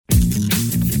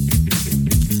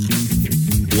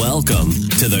Welcome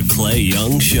to the Clay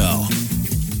Young Show.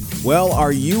 Well,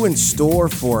 are you in store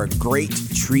for a great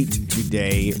treat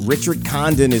today? Richard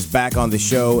Condon is back on the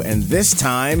show, and this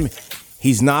time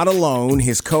he's not alone.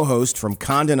 His co-host from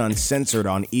Condon Uncensored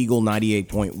on Eagle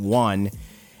 98.1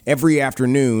 every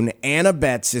afternoon, Anna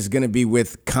Betts, is going to be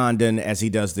with Condon as he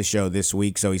does the show this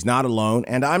week, so he's not alone.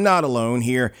 And I'm not alone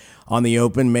here on the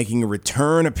Open. Making a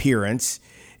return appearance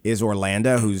is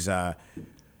Orlando, who's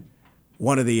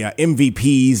one of the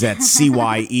MVPs at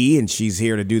CYE, and she's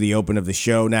here to do the open of the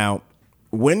show. Now,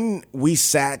 when we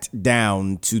sat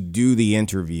down to do the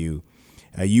interview,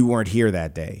 you weren't here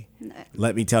that day. No.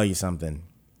 Let me tell you something.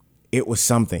 It was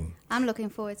something. I'm looking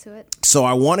forward to it. So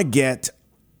I want to get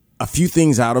a few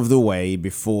things out of the way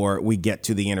before we get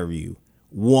to the interview.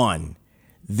 One,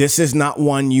 this is not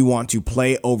one you want to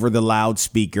play over the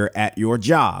loudspeaker at your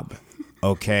job,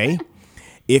 okay?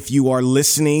 If you are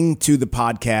listening to the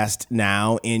podcast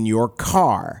now in your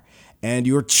car and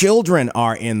your children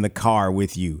are in the car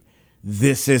with you,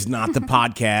 this is not the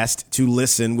podcast to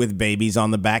listen with babies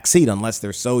on the back seat unless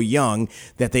they're so young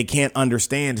that they can't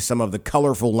understand some of the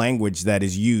colorful language that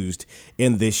is used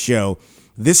in this show.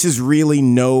 This is really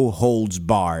no holds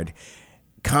barred.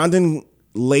 Condon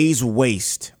lays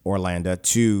waste, Orlando,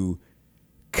 to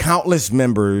countless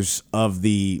members of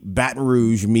the Baton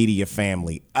Rouge media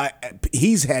family.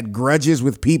 He's had grudges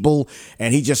with people,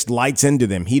 and he just lights into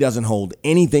them. He doesn't hold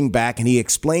anything back, and he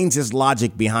explains his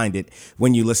logic behind it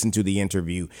when you listen to the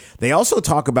interview. They also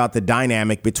talk about the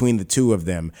dynamic between the two of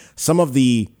them, some of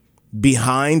the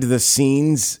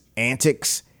behind-the-scenes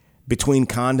antics between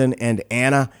Condon and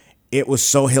Anna. It was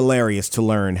so hilarious to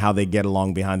learn how they get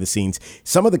along behind the scenes.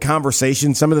 Some of the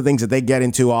conversations, some of the things that they get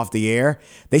into off the air,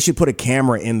 they should put a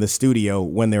camera in the studio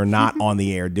when they're not on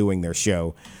the air doing their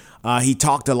show. He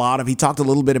talked a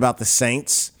little bit about the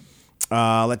Saints.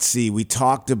 Let's see. We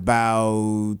talked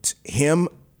about him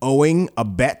owing a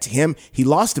bet. He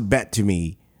lost a bet to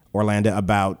me, Orlando,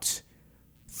 about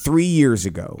 3 years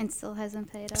ago. And still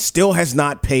hasn't paid up. Still has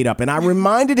not paid up. And I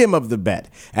reminded him of the bet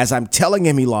as I'm telling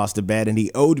him he lost a bet and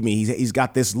he owed me. He's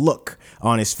got this look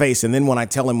on his face. And then when I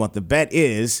tell him what the bet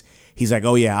is, he's like,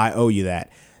 oh, yeah, I owe you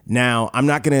that. Now, I'm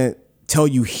not going to tell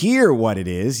you here what it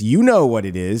is. You know what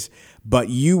it is. But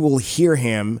you will hear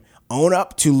him own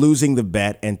up to losing the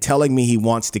bet and telling me he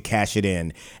wants to cash it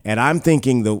in. And I'm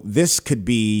thinking, though, this could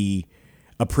be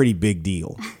a pretty big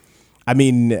deal. I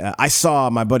mean, I saw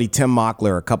my buddy Tim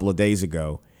Mockler a couple of days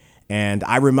ago, and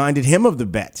I reminded him of the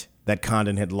bet that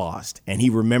Condon had lost, and he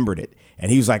remembered it.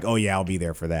 And he was like, oh, yeah, I'll be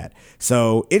there for that.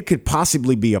 So it could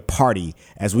possibly be a party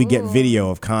as we get video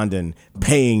of Condon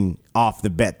paying off the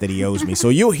bet that he owes me. So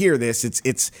you'll hear this.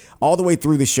 It's all the way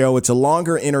through the show. It's a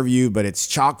longer interview, but it's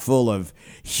chock full of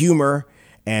humor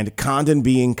and Condon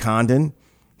being Condon.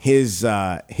 His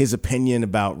opinion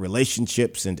about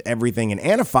relationships and everything. And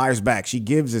Anna fires back. She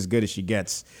gives as good as she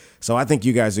gets. So I think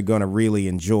you guys are going to really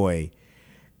enjoy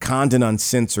Condon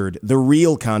Uncensored, the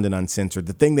real Condon Uncensored.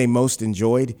 The thing they most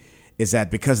enjoyed is that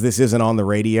because this isn't on the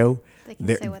radio,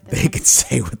 they can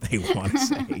say what they want to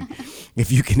say.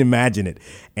 If you can imagine it.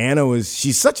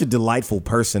 She's such a delightful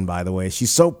person, by the way.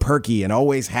 She's so perky and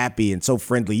always happy and so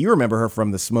friendly. You remember her from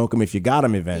the Smoke 'Em If You Got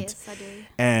 'Em event. Yes, I do.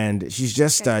 And she's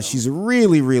just, she's a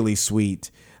really, really sweet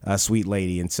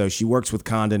lady. And so she works with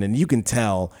Condon, and you can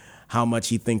tell how much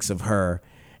he thinks of her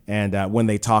and when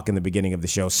they talk in the beginning of the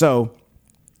show. So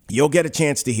you'll get a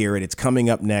chance to hear it. It's coming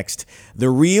up next.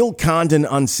 The real Condon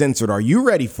Uncensored. Are you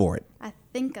ready for it? I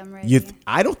think I'm ready.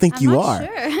 I don't think you are.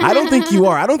 Sure. I don't think you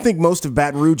are. I don't think most of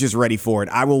Baton Rouge is ready for it.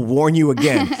 I will warn you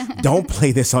again. Don't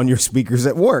play this on your speakers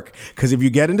at work, because if you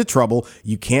get into trouble,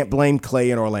 you can't blame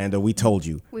Clay and Orlando. We told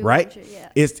you, right? Yeah.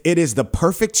 It is the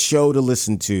perfect show to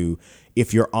listen to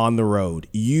if you're on the road.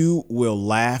 You will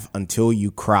laugh until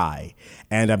you cry.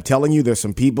 And I'm telling you, there's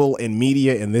some people in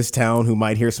media in this town who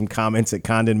might hear some comments that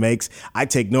Condon makes. I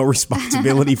take no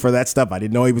responsibility for that stuff. I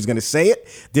didn't know he was going to say it.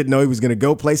 Didn't know he was going to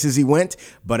go places he went.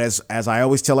 But as I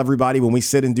always tell everybody when we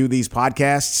sit and do these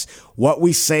podcasts, what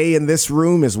we say in this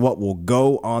room is what will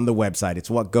go on the website. It's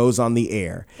what goes on the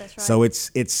air. That's right. So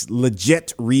it's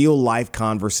legit, real life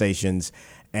conversations.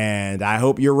 And I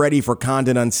hope you're ready for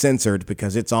Condon Uncensored,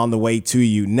 because it's on the way to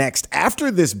you next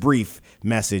after this brief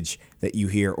message that you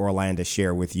hear Orlando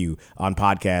share with you on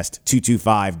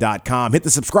podcast225.com. Hit the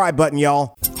subscribe button,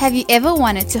 y'all. Have you ever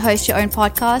wanted to host your own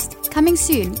podcast? Coming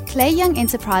soon, Clay Young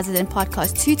Enterprises and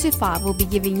Podcast 225 will be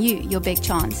giving you your big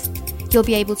chance. You'll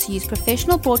be able to use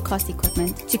professional broadcast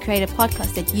equipment to create a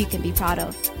podcast that you can be proud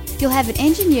of. You'll have an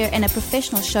engineer and a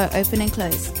professional show open and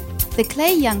close. The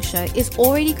Clay Young Show is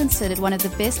already considered one of the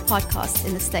best podcasts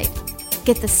in the state.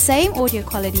 Get the same audio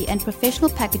quality and professional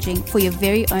packaging for your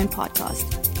very own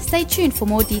podcast. Stay tuned for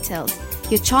more details.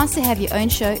 Your chance to have your own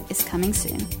show is coming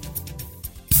soon.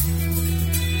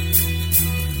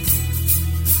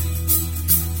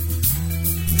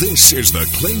 This is The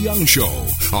Clay Young Show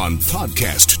on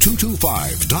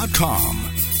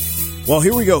podcast225.com. Well,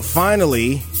 here we go.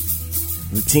 Finally,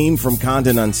 the team from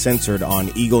Condon Uncensored on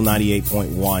Eagle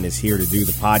 98.1 is here to do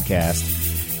the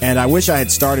podcast. And I wish I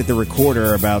had started the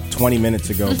recorder about 20 minutes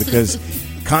ago because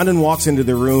Condon walks into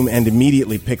the room and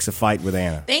immediately picks a fight with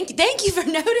Anna. Thank you for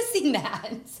noticing that.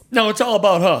 No, it's all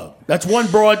about her. That's one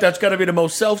broad that's got to be the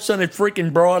most self-centered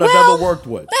freaking broad I've ever worked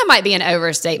with. That might be an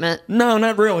overstatement. No,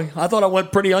 not really. I thought I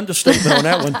went pretty understatement on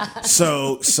that one.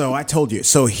 So I told you.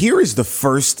 So here is the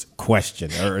first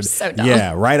question. So dumb.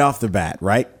 Yeah, right off the bat,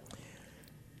 right?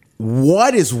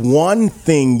 What is one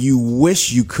thing you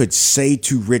wish you could say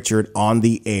to Richard on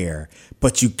the air,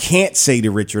 but you can't say to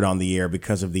Richard on the air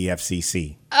because of the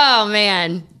FCC? Oh,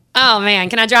 man.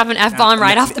 Can I drop an F-bomb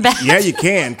right off the bat? Yeah, you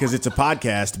can because it's a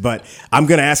podcast, but I'm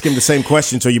going to ask him the same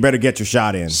question, so you better get your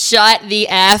shot in. Shut the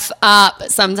F up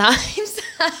sometimes.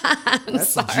 I'm That's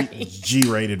sorry. the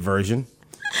G-rated version.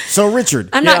 So, Richard.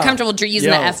 I'm not comfortable using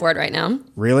the Yo. F word right now.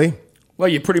 Really? Well,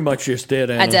 you pretty much just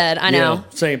did, Anna. I did. I know. Yeah,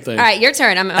 same thing. All right, your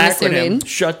turn. I'm assuming. Acronym,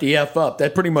 shut the F up.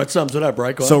 That pretty much sums it up,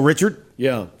 right, Clay? So, Richard,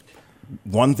 yeah.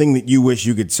 one thing that you wish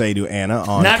you could say to Anna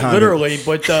on Not Condon- literally,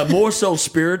 but more so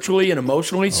spiritually and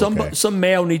emotionally. Okay. Some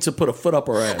male needs to put a foot up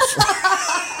her ass.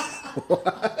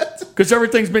 Because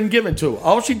everything's been given to her.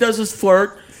 All she does is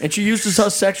flirt, and she uses her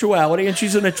sexuality, and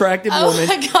she's an attractive woman.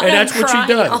 My God, and that's I'm what she crying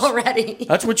does. already.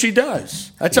 That's what she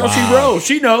does. That's how she rolls.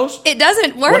 She knows. It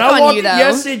doesn't work When I on walk you, in, though.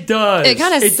 yes, it does. It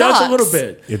kinda It does a little sucks.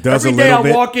 bit. It does Every a little day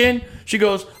bit. I walk in, she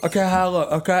goes, okay, hello,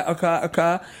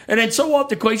 okay. And then so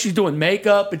often, Clay, she's doing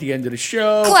makeup at the end of the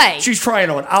show. Clay. She's trying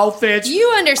on outfits. You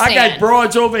understand. I got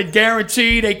broads over at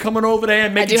Guarantee. They coming over there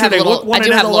and making do sure have they little- look one I do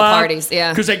another have little up. parties,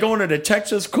 yeah. Because they're going to the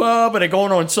Texas Club or they're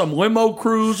going on some limo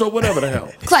cruise or whatever the hell.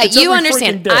 Clay, It's you every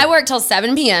understand. freaking day. I work till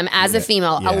 7 p.m. as a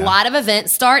female. yeah. A lot of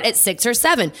events start at 6 or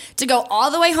 7. To go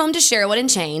all the way home to Sherwood and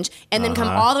change, and then come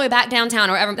all the way back downtown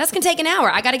or wherever, that's going to take an hour.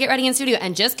 I got to get ready in studio.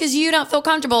 And just because you don't feel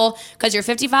comfortable because you're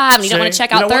 55 and you don't want to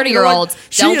check out 30-year-olds,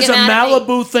 She don't is get a mad at me.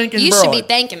 Malibu thinking You broad. should be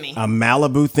thanking me. A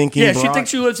Malibu thinking Yeah, broad? she thinks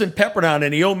she lives in Pepperdine,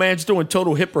 and the old man's doing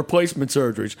total hip replacement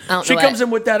surgeries. I don't She know comes what- in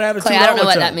with that attitude Clay, I all don't know the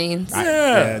what time. that means.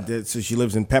 Yeah. So she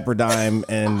lives in Pepperdine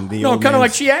and the No, old kind of like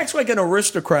man's- she acts like an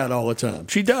aristocrat all the time.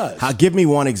 She does. Give me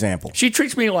one example. She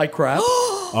treats me like crap.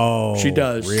 Oh, She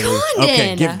does. Really?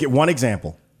 Condon. Okay, give one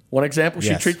example. One example,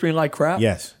 Yes. she treats me like crap.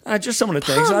 Yes. Just some of the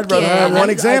things. I'd Pumpkin. rather One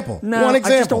example. No, one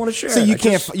example. I just don't want to share. So it. you I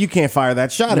can't just- you can't fire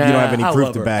that shot if you don't have any Nah, I proof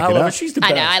love to her. back I it love up. her. She's the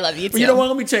I best. know, I love you But you know too. what?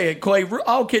 Let me tell you, Clay.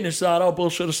 All kidding aside, all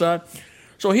bullshit aside.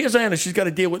 So here's Anna. She's got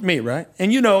to deal with me, right?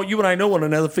 And you and I know one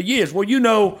another for years. Well, you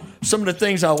know some of the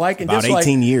things I like and About dislike.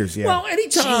 18 years, yeah. Well,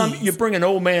 anytime you bring an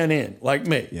old man in like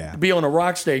me Yeah. to be on a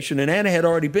rock station, and Anna had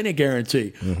already been at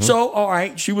Guarantee. Mm-hmm. So, all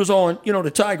right, she was on,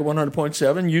 the Tiger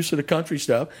 100.7, used to the country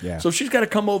stuff. Yeah. So she's got to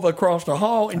come over across the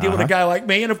hall and deal with a Uh-huh. guy like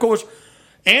me. And of course,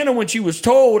 Anna, when she was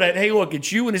told that, hey, look,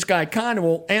 it's you and this guy Condon,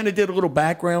 well, Anna did a little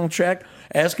background check,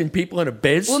 asking people in a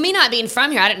biz. Well, me not being from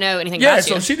here, I didn't know anything Yeah, about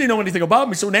so you. she didn't know anything about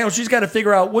me. So now she's got to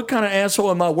figure out what kind of asshole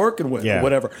am I working with Yeah. or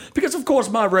whatever. Because, of course,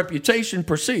 my reputation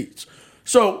precedes.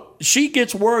 So she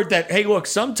gets word that, hey, look,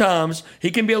 sometimes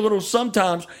he can be a little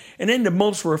sometimes. And then the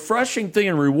most refreshing thing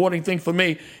and rewarding thing for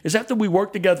me is after we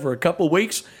worked together for a couple of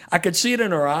weeks, I could see it in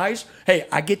her eyes. Hey,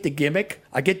 I get the gimmick.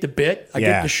 I get the bit. I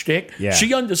Yeah. get the shtick. Yeah.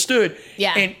 She understood.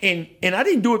 Yeah. And I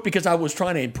didn't do it because I was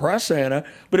trying to impress Anna,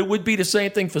 but it would be the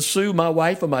same thing for Sue, my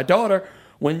wife, and my daughter.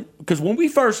 Because when we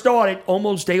first started,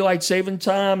 almost daylight saving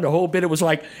time, the whole bit, it was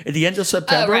like at the end of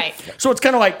September. right. So it's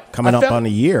kind of like Coming I up felt- on a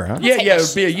year, huh? Yeah, Take yeah, a it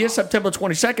would be a year, September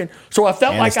 22nd. So I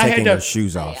felt Anna's like I had taking to. her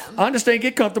shoes off. I understand,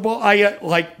 get comfortable.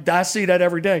 I see that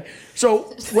every day.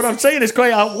 So what I'm saying is,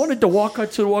 Clay, I wanted to walk her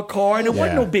to her car, and it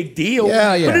wasn't Yeah. no big deal.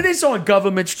 Yeah, yeah. But it is on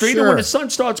Government Street, and Sure. when the sun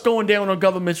starts going down on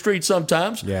Government Street,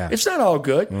 sometimes Yeah. it's not all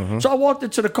good. So I walked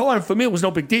into the car, and for me, it was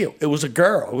no big deal. It was a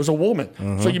girl. It was a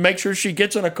woman. So you make sure she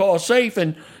gets in a car safe,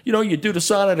 and you do the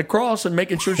sign of the cross and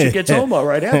making sure she gets home all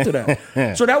right after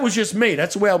that. So that was just me.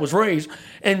 That's the way I was raised.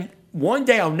 And one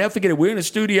day, I'll never forget it. We were in the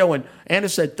studio, and Anna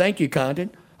said, "Thank you, Condon."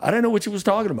 I didn't know what she was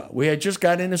talking about. We had just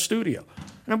got in the studio.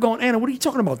 And I'm going, Anna, what are you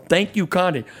talking about? Thank you,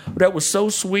 Condon. That was so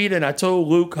sweet. And I told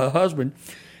Luke, her husband,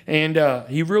 and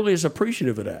he really is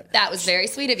appreciative of that. That was very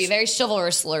sweet of you, very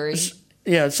chivalrous, slurry.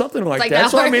 Yeah, something like like that.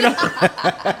 that So, I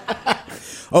word.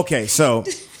 mean, Okay, so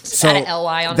add an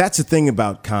LY on it. that's the thing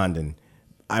about Condon.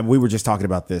 we were just talking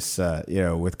about this,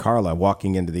 with Carla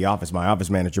walking into the office, my office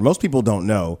manager. Most people don't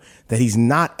know that he's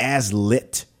not as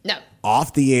lit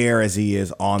off the air as he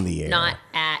is on the air. Not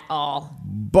at all.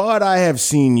 But I have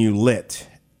seen you lit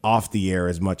off the air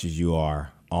as much as you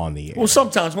are on the air. Well,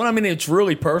 sometimes when it's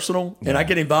really personal and I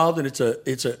get involved and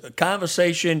it's a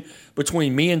conversation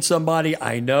between me and somebody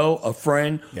I know, a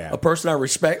friend, a person I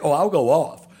respect, I'll go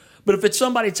off. But if it's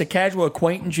somebody, it's a casual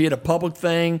acquaintance, you at a public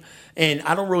thing, and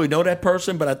I don't really know that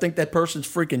person, but I think that person's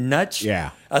freaking nuts. Yeah.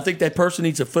 I think that person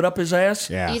needs a foot up his ass.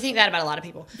 Yeah. You think that about a lot of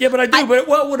people. Yeah, but I do.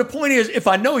 But the point is, if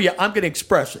I know you, I'm going to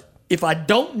express it. If I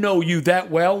don't know you that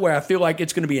well, where I feel like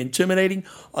it's going to be intimidating,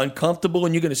 uncomfortable,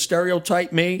 and you're going to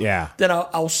stereotype me, then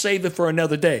I'll save it for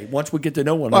another day once we get to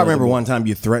know one another. I remember one time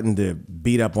you threatened to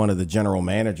beat up one of the general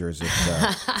managers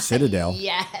at Citadel.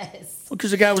 Yes.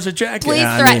 Because the guy was a jackass. Please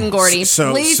threaten Gordy.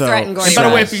 Please threaten Gordy. And by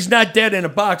the way, if he's not dead in a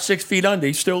box 6 feet under,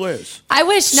 he still is. I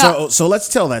wish not. So let's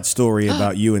tell that story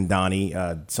about you and Donnie.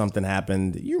 Something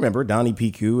happened. You remember Donnie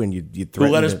PQ and you threatened Who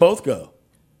let us both go.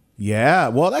 Yeah,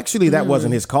 well, actually, that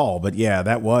wasn't his call, but yeah,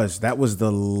 that was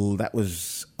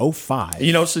 05.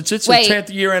 Since it's the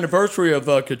 10th year anniversary of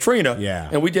Katrina,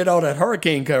 and we did all that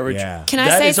hurricane coverage, Can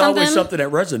I say is something? Always something that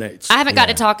resonates. I haven't got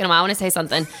to talk in a while. I want to say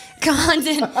something.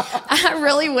 Condon, I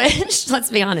really wish, let's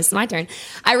be honest, my turn.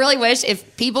 I really wish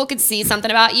if people could see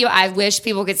something about you, I wish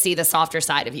people could see the softer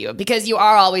side of you, because you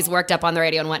are always worked up on the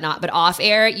radio and whatnot, but off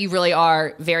air, you really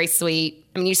are very sweet.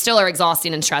 I mean, you still are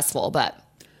exhausting and stressful, but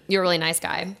you're a really nice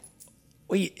guy.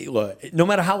 Well, look, no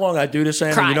matter how long I do this,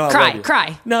 Anna,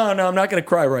 cry. No, I'm not going to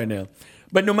cry right now.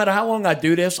 But no matter how long I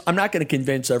do this, I'm not going to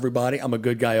convince everybody I'm a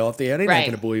good guy off the air. They're not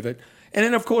going to believe it. And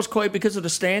then, of course, Clay, because of the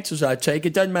stances I take,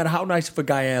 it doesn't matter how nice of a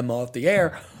guy I am off the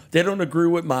air. They don't agree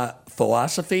with my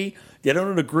philosophy. They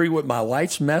don't agree with my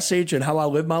life's message and how I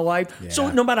live my life. Yeah.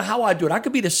 So no matter how I do it, I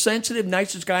could be the sensitive,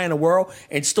 nicest guy in the world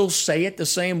and still say it the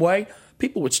same way.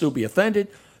 People would still be offended.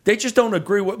 They just don't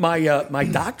agree with my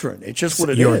doctrine. It's just what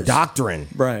it is. Your doctrine.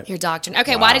 Right. Your doctrine.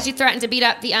 Okay, why did you threaten to beat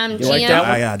up the GM? Like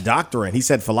that one? Doctrine. He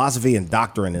said philosophy and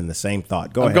doctrine in the same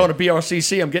thought. I'm going to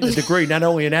BRCC. I'm getting a degree, not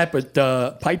only in that, but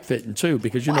pipe fitting, too,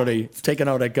 because, they're taking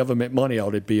all that government money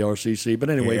out at BRCC.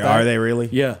 But anyway. Are they really?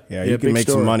 Yeah. Yeah, you can make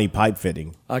some money pipe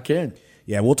fitting. I can.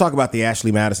 Yeah, we'll talk about the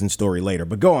Ashley Madison story later.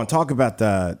 But go on. Talk about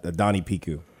the Donnie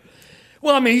Piku.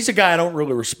 Well, I mean, he's a guy I don't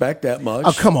really respect that much.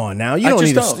 Oh, come on now. You don't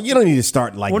need to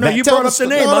start like that. Well, no, you brought up the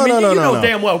name. You know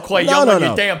damn well, Clay, you're on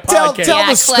your damn podcast. Tell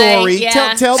the story.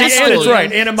 Yeah. Tell the story. Anna's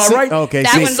right. Anna, am I right? Okay.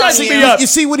 That one's on you. You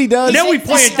see what he does? Now we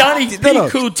playing Donnie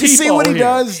Piku T-ball. You see what he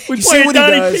does? We playing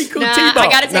Donnie Piku T-ball. I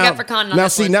got to take up for Condon. Now,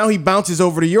 see, now he bounces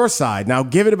over to your side. Now,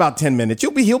 give it about 10 minutes.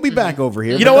 He'll be back over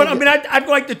here. You know what? I mean, I'd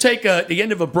like to take the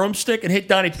end of a broomstick and hit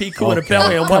Donnie Piku in the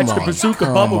belly and watch the bazooka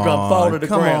bubblegum fall to the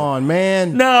ground. Come on,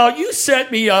 man. No, you set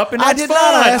me up, and I did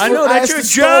not. I know that's your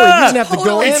job. You didn't have to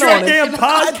go in on it. Damn podcast.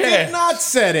 I did not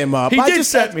set him up. He did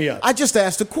set me up. I just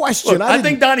asked a question. Look, I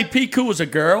think Donnie Piku was a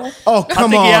girl. Oh,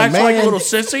 come on, man. I think he acts like a little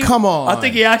sissy. Come on. I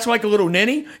think he acts like a little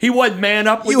ninny. He wasn't man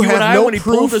up with you and I when he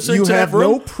pulled us into that room. You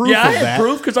have no proof of that. Yeah, I had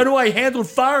proof because I know I handled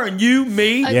fire on you,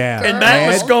 me, and Matt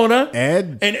Moscona,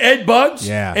 and Ed Bugs,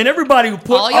 and everybody who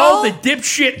put all the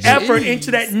dipshit effort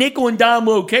into that nickel and dime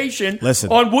location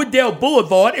on Wooddale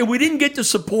Boulevard, and we didn't get the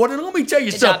support. And let me tell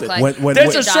you something.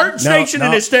 There's a certain station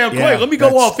in this town. Clay, let me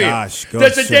go off here.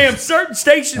 There's a damn certain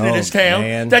station in this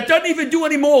town that doesn't even do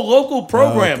any more local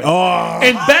programming.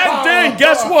 And back then,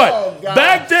 guess what?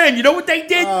 Back then, you know what they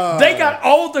did? They got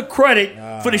all the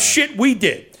credit for the shit we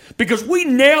did because we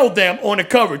nailed them on the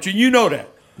coverage, and you know that.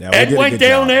 Yeah, Ed went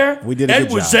down there.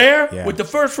 Ed was there with the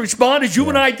first responders. You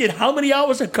and I did how many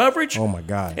hours of coverage? Oh, my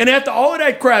God. And after all of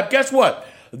that crap, guess what?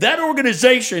 That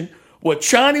organization was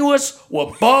Chinese,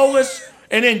 was ballless.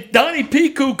 And then Donnie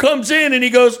Piku comes in and he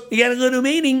goes, "You got a little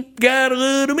meeting, got a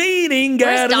little meeting,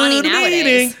 got a little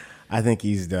meeting." I think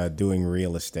he's doing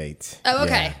real estate. Oh,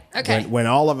 okay. Yeah. Okay. When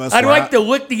all of us I'd like to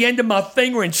lick the end of my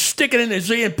finger and stick it in his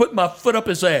ear and put my foot up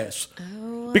his ass.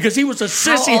 Because he was a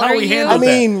sissy how he handled that.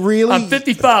 I mean, really? I'm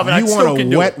 55 and I still can do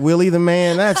it. You want to wet Willie the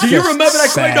man? That's do you remember that?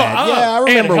 Sad. No, yeah, I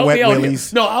remember wet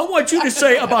Willies. No, I want you to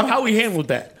say about how he handled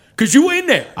that. Because you were in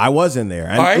there. I was in there.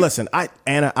 And listen,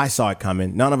 Anna, I saw it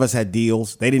coming. None of us had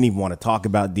deals. They didn't even want to talk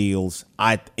about deals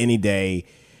any day.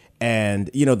 And,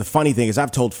 the funny thing is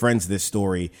I've told friends this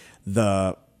story.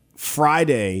 The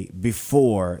Friday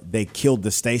before they killed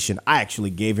the station, I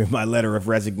actually gave him my letter of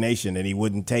resignation and he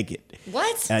wouldn't take it.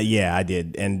 What? Yeah, I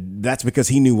did. And that's because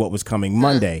he knew what was coming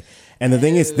Monday. And the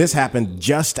thing is, this happened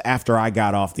just after I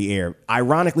got off the air.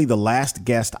 Ironically, the last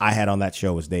guest I had on that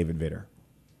show was David Vitter.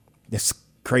 This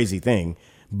crazy thing.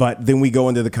 But then we go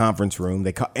into the conference room.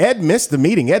 Ed missed the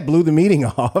meeting. Ed blew the meeting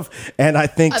off, and I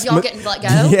think Of y'all getting let go?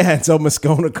 Yeah, and so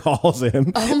Moscona calls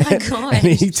him. Oh my god!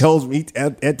 And he tells me,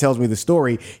 Ed tells me the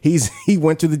story. He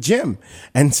went to the gym,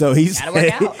 and so he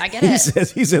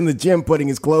says he's in the gym putting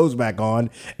his clothes back on,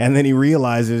 and then he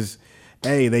realizes,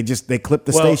 hey, they clipped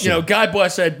the station. God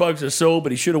bless Ed Bugs' soul,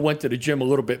 but he should have went to the gym a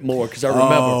little bit more because I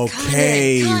remember.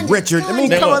 Okay, Condon, Richard. I mean,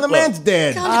 come on, the man's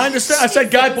dead. I understand. I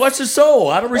said God bless his soul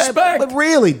out of respect. But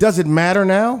really, does it matter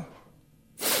now?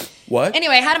 What?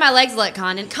 Anyway, how do my legs look,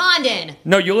 Condon?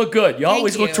 No, you look good. You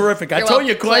always look you. terrific. I You're told you,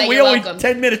 welcome, Clay, Clay, we you're only welcome.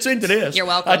 10 minutes into this. You're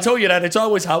welcome. I told you that. It's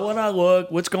always how would I look?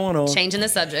 What's going on? Changing the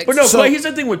subject. But no, Clay, here's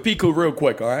the thing with Piku real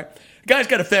quick, all right? The guy's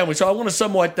got a family, so I want to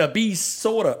somewhat be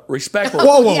sort of respectful.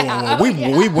 Whoa. Yeah. We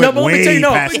went but let me tell way you,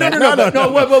 past that.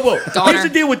 No, whoa. Donner. Here's the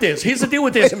deal with this.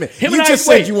 Wait a minute. You just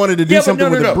said you wanted to do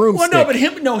something with a broomstick. Well, no, but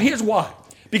here's why.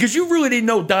 Because you really didn't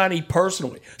know Donnie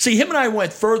personally. See, him and I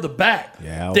went further back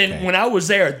than when I was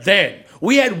there then.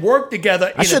 We had worked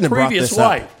together in a previous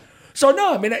life. So,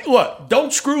 no, I mean, look,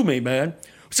 don't screw me, man.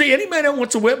 See, any man that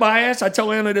wants to whip my ass, I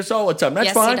tell Anna this all the time.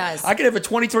 That's fine. He does. I can have a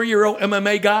 23-year-old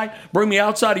MMA guy bring me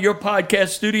outside of your podcast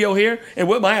studio here and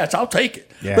whip my ass. I'll take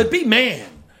it. Yeah. But be man.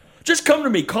 Just come to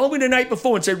me. Call me the night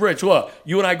before and say, Rich, look,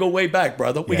 you and I go way back,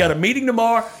 brother. We got a meeting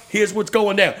tomorrow. Here's what's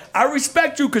going down. I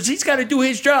respect you because he's got to do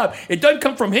his job. It doesn't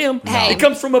come from him. Hey. It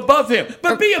comes from above him.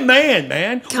 But be a man,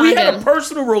 man. We had a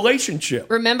personal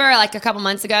relationship. Remember, like a couple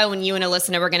months ago, when you and a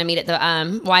listener were going to meet at the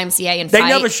YMCA and They fight,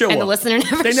 never show and up. The listener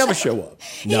never. They never show up.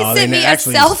 He sent me a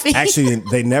selfie. Actually,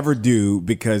 they never do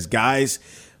because guys.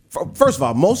 First of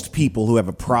all, most people who have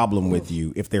a problem with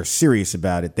you, if they're serious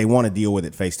about it, they want to deal with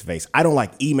it face to face. I don't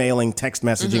like emailing, text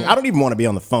messaging. I don't even want to be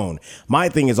on the phone. My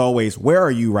thing is always, where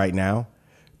are you right now?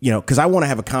 You know, because I want to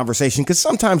have a conversation. Because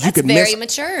sometimes you could miss. Very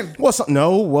mature.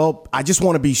 Well, I just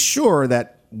want to be sure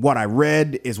that what I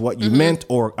read is what you meant,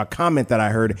 or a comment that I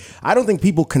heard. I don't think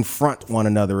people confront one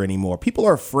another anymore. People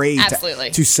are afraid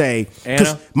to say.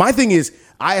 Because my thing is,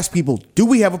 I ask people, do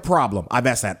we have a problem? I've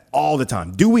asked that all the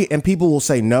time. Do we? And people will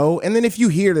say no. And then if you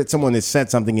hear that someone has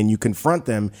said something and you confront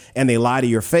them and they lie to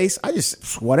your face, I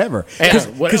just, whatever.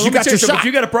 Because you got your shot. But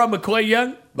you got a problem with Clay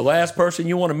Young? The last person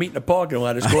you want to meet in the parking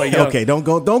lot is Clay Young. Okay, don't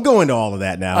go into all of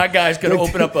that now. My guy's going to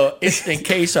open up an instant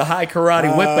case of high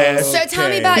karate whip ass. So tell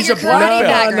me about He's your a black karate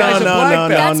belt. background. No.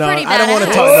 That's pretty badass. I don't want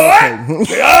to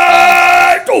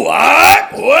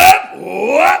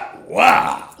talk.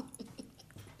 Wow.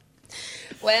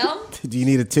 Well, Do you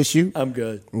need a tissue? I'm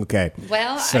good. Okay.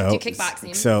 Well, I do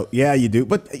kickboxing. So, yeah, you do.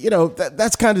 But, you know,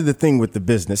 that's kind of the thing with the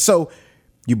business. So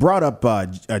you brought up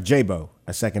J-Bo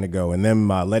a second ago and them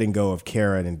letting go of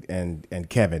Karen and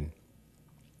Kevin.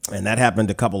 And that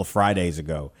happened a couple of Fridays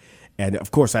ago. And,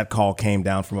 of course, that call came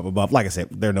down from up above. Like I said,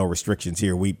 there are no restrictions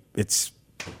here. We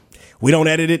don't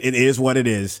edit it. It is what it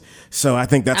is. So I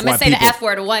think that's why people... I'm going to say the F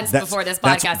word once before this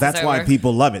podcast is over. That's why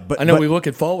people love it. But I know we're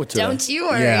looking forward to it. Don't you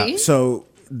worry. Yeah, so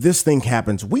this thing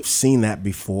happens. We've seen that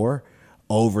before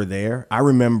over there. I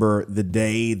remember the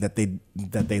day that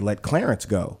they let Clarence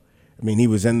go. I mean, he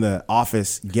was in the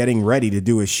office getting ready to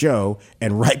do his show,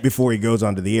 and right before he goes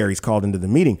onto the air, he's called into the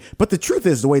meeting. But the truth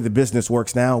is, the way the business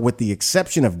works now, with the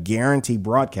exception of Guarantee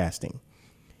Broadcasting,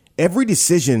 every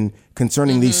decision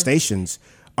concerning these stations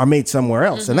are made somewhere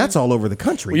else, and that's all over the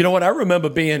country. Well, you know what? I remember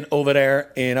being over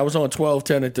there, and I was on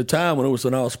 1210 at the time when it was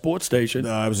an all-sports station.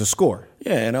 It was a score.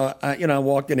 Yeah, and I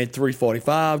walked in at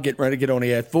 3:45, getting ready to get on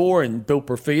the at 4, and Bill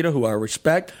Perfida, who I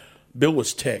respect, Bill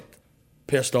was ticked,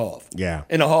 pissed off. Yeah.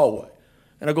 In the hallway.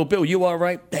 And I go, Bill, you all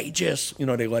right? They just,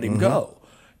 they let him go.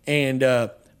 And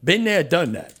been there,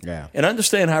 done that. Yeah. And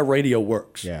understand how radio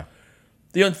works. Yeah.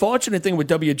 The unfortunate thing with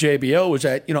WJBO is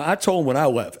that, I told them when I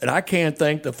left, and I can't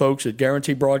thank the folks at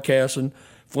Guarantee Broadcasting,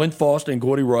 Flint Foster and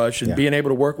Gordy Rush, and being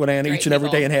able to work with Anna each and every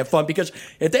day and have fun. Because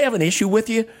if they have an issue with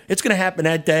you, it's going to happen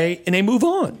that day, and they move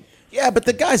on. Yeah, but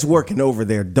the guys working over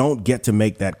there don't get to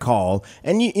make that call.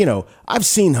 And, I've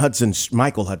seen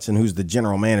Michael Hudson, who's the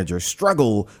general manager,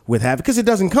 struggle with that because it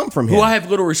doesn't come from him. Who I have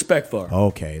little respect for.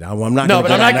 Okay, now I'm not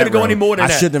going to go any more than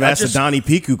that. I shouldn't have asked the Donnie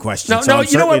Piku question. No,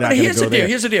 you know what? But here's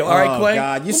the deal. All right, Clay.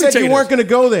 God, you said you weren't going to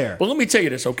go there. Well, let me tell you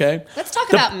this, okay? Let's talk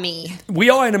about me. We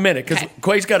are in a minute because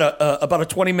Clay's got about a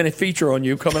 20-minute feature on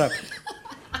you coming up.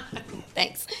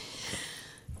 Thanks.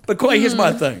 But Clay, here's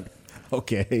my thing.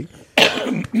 Okay.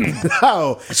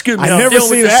 No, excuse me. I never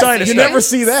see that. You never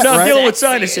see that. No, right? I'm dealing with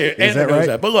sinus here. Is that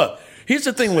right? But look, here's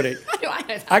the thing with it. How do I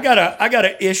know that? I got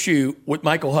an issue with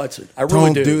Michael Hudson. I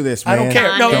really Don't do this, man. I don't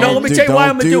care. No, Don't let me tell you why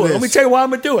I'm gonna do it. this. Let me tell you why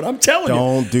I'm gonna do it. I'm telling you.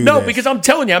 Don't do No, this. because I'm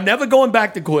telling you, I'm never going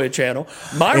back to Clear Channel.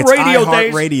 My It's radio iHeart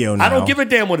days. Radio now. I don't give a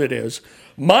damn what it is.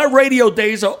 My radio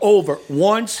days are over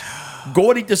once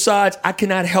Gordy decides I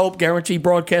cannot help Guaranteed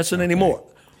Broadcasting anymore.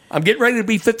 I'm getting ready to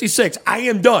be 56. I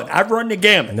am done. I've run the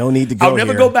gamut. No need to go I'll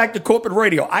never here. go back to corporate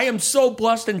radio. I am so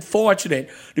blessed and fortunate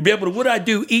to be able to what I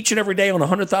do each and every day on a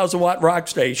 100,000-watt rock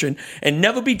station and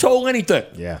never be told anything.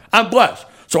 Yeah. I'm blessed.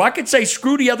 So I could say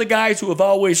screw the other guys who have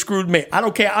always screwed me. I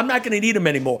don't care. I'm not going to need them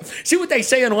anymore. See what they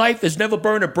say in life is never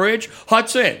burn a bridge?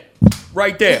 Hudson,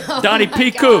 right there. Donnie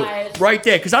Piku, right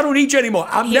there. Because I don't need you anymore.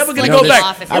 I'm never going to go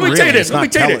back. Let me tell you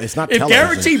this. If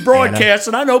Guaranteed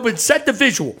Broadcasting, I know, but set the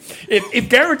visual. If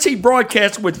Guaranteed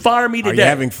Broadcasting would fire me today. Are you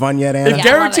having fun yet, Anna? If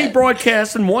Guaranteed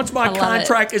Broadcasting, once my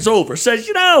contract is over, says,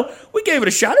 we gave it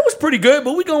a shot. It was pretty good,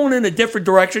 but we're going in a different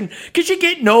direction because you're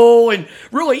getting old, and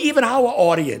really even our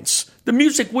audience, the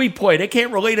music we play, they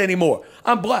can't relate anymore.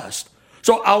 I'm blessed.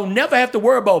 So I'll never have to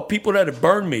worry about people that have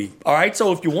burned me. All right?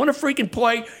 So if you want to freaking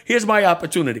play, here's my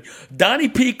opportunity. Donnie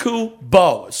Piku,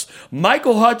 ballers.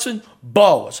 Michael Hudson,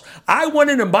 ballers. I went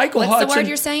into Michael Hudson. What's the word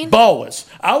you're saying? Ballers.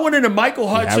 I went into Michael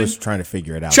Hudson. I was trying to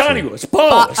figure it out. Johnny was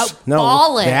ballers.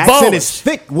 Ballers. The accent Ballers. is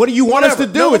thick. What do you want us to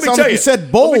do? No, It's on. You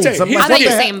said bowls. I thought you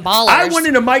were saying ballers. I went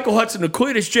into Michael Hudson to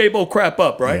clear this J-Bo crap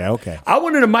up, right? Yeah, okay. I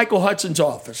went into Michael Hudson's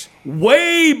office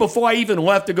way before I even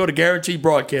left to go to Guaranteed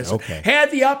Broadcasting. Okay.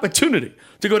 Had the opportunity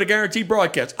to go to Guaranteed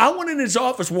Broadcast. I went in his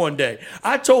office one day.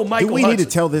 I told Michael Do we Hudson. need to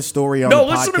tell this story on the podcast? No,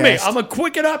 listen to me. I'm going to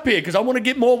quick it up here because I want to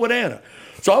get more with Anna.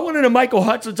 So I went into Michael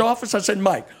Hudson's office. I said,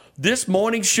 Mike, this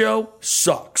morning show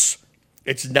sucks.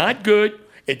 It's not good.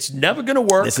 It's never going to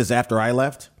work. This is after I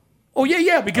left? Oh,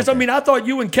 yeah, because, Okay. I thought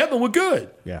you and Kevin were good.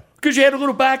 Yeah. Because you had a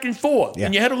little back and forth, Yeah.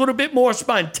 and you had a little bit more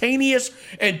spontaneous,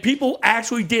 and people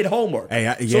actually did homework. Hey,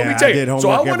 so let me tell you. I did homework So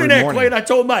I went every in there, morning. Clay, and I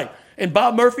told Mike, and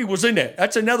Bob Murphy was in there.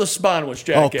 That's another spineless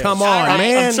jackass. Oh, come on,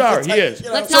 man. I'm sorry, he is.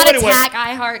 Let's So not anyway, attack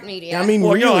iHeartMedia. I mean,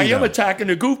 well, really, I am though. attacking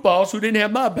the goofballs who didn't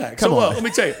have my back. Come so on. let me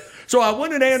tell you. So I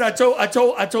went in there and I told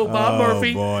Bob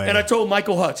Murphy boy. and I told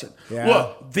Michael Hudson, Yeah.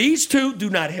 look, these two do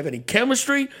not have any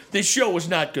chemistry. This show is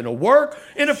not going to work.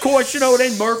 And of course,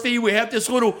 then Murphy, we have this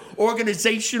little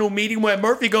organizational meeting where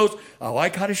Murphy goes, I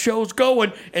like how the show's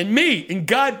going. And me, and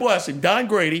God bless him, Don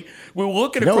Grady, we were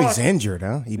looking No, across. he's injured,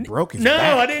 huh? He broke his No,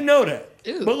 back. I didn't know that.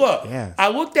 Ooh. But look, Yeah. I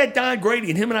looked at Don Grady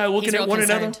and him and I were looking He's at real one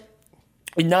another. concerned.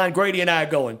 And Don Grady and I are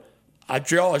going, our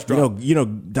jaws dropped. You know,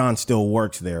 Don still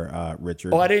works there,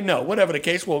 Richard. Oh, I didn't know. Whatever the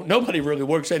case, well, nobody really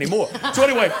works anymore. So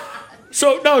anyway,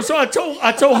 so I told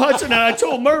Hudson and I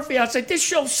told Murphy, I said, this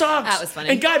show sucks. That was funny.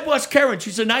 And God bless Karen.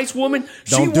 She's a nice woman.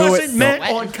 She Don't do it. wasn't meant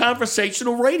Don't. on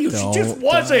conversational radio. She just Don't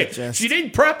wasn't. just- She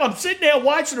didn't prep. I'm sitting there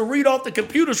watching her read off the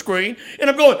computer screen, and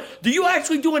I'm going, do you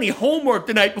actually do any homework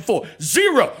the night before?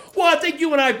 Zero. Well, I think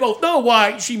you and I both know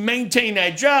why she maintained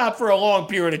that job for a long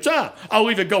period of time.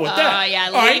 I'll even go with that. yeah,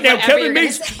 All right, leave now whatever Kevin you're gonna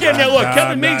Meeks. say. Yeah, now look, Nah,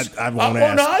 Kevin nah, Meeks. I won't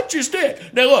Oh, no, ask. I just did.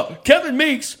 Now look, Kevin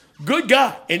Meeks, good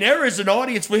guy, and there is an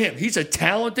audience for him. He's a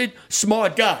talented,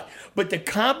 smart guy. But the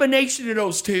combination of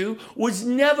those two was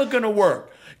never going to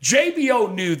work.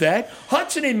 JBO knew that.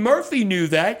 Hudson and Murphy knew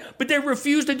that, but they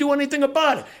refused to do anything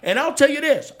about it. And I'll tell you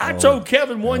this. I told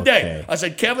Kevin one day, okay. I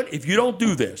said, Kevin, if you don't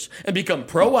do this and become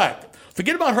proactive,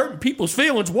 forget about hurting people's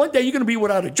feelings. One day you're going to be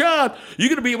without a job. You're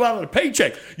going to be without a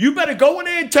paycheck. You better go in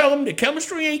there and tell them the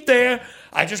chemistry ain't there.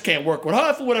 I just can't work with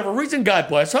her for whatever reason. God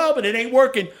bless her, but it ain't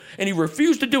working. And he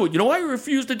refused to do it. You know why he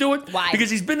refused to do it? Why? Because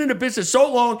he's been in the business so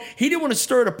long, he didn't want to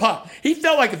stir the pot. He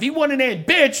felt like if he went in there and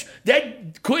bitch,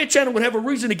 that Clear Channel would have a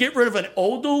reason to get rid of an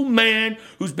older man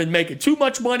who's been making too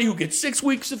much money, who gets 6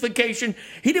 weeks of vacation.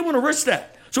 He didn't want to risk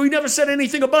that. So he never said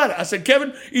anything about it. I said,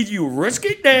 Kevin, either you risk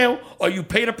it now or you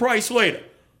pay the price later.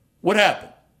 What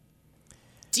happened?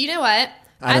 Do you know what?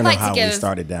 I don't I'd know like how to we give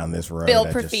started down this road. Bill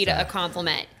I just, Profita a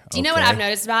compliment. Do you know what okay. I've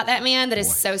noticed about that man that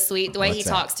is so sweet? The way he What's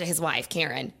that? talks to his wife,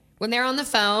 Karen. When they're on the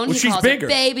phone, Well, he she's calls bigger. her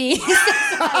baby.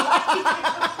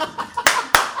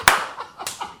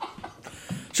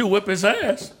 She'll whip his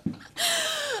ass.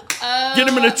 Get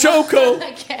him in a chokehold.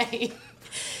 Okay.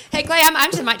 Hey, Clay, I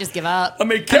just might just give up. I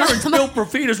mean, Karen's Bill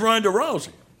Profita's Ronda Rousey.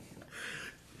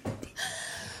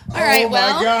 All right,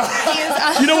 well. my God. he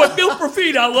is, You know what? Bill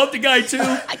Profita, I love the guy too.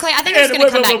 Clay, I think I'm just going to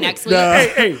come back next week.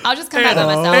 Hey, I'll just come back by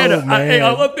myself. Anna, man. hey,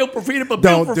 I love Bill Profita, but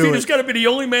Don't Bill do Profita's it. got to be the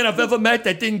only man I've ever met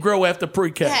that didn't grow after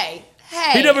pre-K. Hey,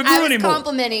 He never grew I was anymore.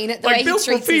 complimenting the way Like he Bill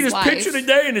treats his Profita's wife. picture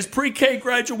today in his pre-K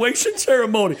graduation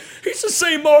ceremony. He's the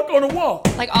same mark on the wall.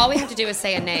 Like, all we have to do is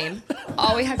say a name.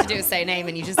 All we have to do is say a name,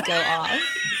 and you just go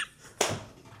off.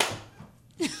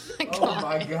 Oh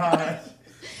my God.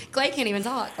 Clay can't even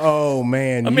talk. Oh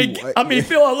man. I mean,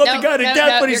 Phil, I love No, the guy to no, death,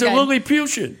 no, but he's a you're good.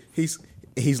 Lilliputian. he's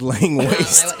He's laying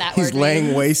waste. what that He's word laying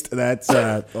means. waste. That's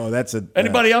a.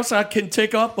 Anybody else I can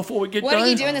take up before we get What done? are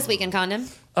you doing this weekend, Condon?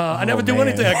 I never do man.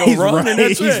 anything. I go He's run, run- and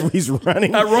that's he's- it. he's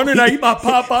running. I run and I eat my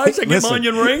Popeyes. I get Listen. my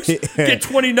onion rings. Get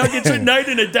 20 nuggets at night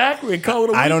and a daiquiri and call it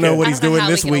a weekend. I don't know what he's I don't know doing how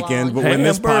this we get weekend, along. but when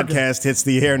this Hamburger. podcast hits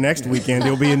the air next weekend,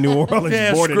 he'll be in New Orleans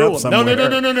Yeah, boarded screw up him.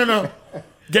 somewhere. No.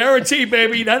 Guarantee,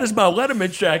 baby. That is my Letterman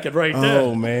jacket right there.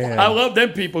 Oh, man. I love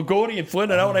them people. Gordy and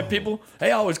Flynn and all them people.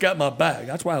 They always got my back.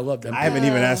 That's why I love them I people. haven't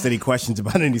even asked any questions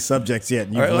about any subjects yet.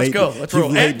 All right, let's go. Let's roll.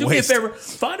 Laid And do me a waste. favor.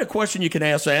 Find a question you can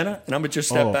ask Anna, and I'm going to just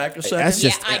step back a second. That's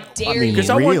just, Yeah, I dare mean, you. Because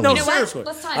I want really. no, You know what? seriously.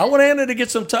 Let's time I it. want Anna to get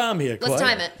some time here. Let's Clay.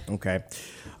 time it. Okay.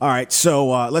 All right. So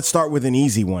let's start with an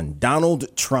easy one.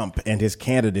 Donald Trump and his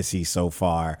candidacy so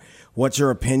far. What's your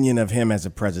opinion of him as a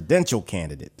presidential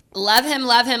candidate? Love him,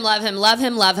 love him, love him, love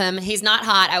him, love him. He's not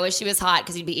hot. I wish he was hot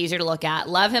because he'd be easier to look at.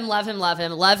 Love him, love him, love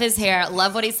him. Love his hair.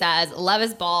 Love what he says. Love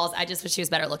his balls. I just wish he was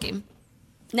better looking.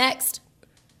 Next.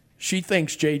 She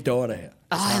thinks Jay Dornan.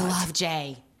 Oh, I love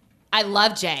Jay. I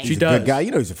love Jay. She He's a does. good guy.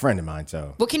 You know, he's a friend of mine.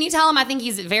 So Well, can you tell him I think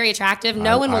he's very attractive?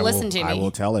 No one will listen to me. I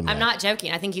will tell him I'm that. not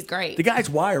joking. I think he's great. The guy's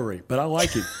wiry, but I like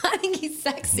him. I think he's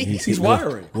sexy. He's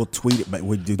wiry. We'll tweet it, but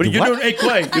we do. But you what? know, hey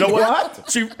Clay, you know what? What?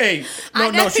 She, hey,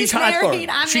 I no, know she's he's hot for married. him.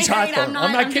 I'm She's married. hot for him.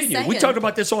 I'm not I'm kidding just you. We saying. talked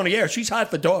about this on the air. She's hot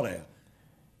for Dornan.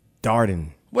 Darden.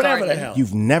 Whatever the Darden. hell.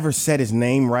 You've never said his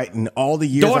name right in all the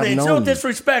years I've Dornan, known no you.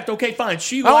 disrespect. Okay, fine.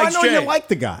 She Oh, I likes know Jay. you like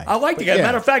the guy. I like the guy. Yeah.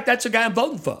 Matter of fact, that's the guy I'm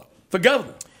voting for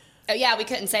governor. Oh, yeah, we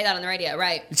couldn't say that on the radio,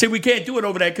 right? See, we can't do it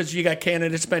over there because you got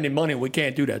candidates spending money. We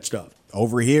can't do that stuff.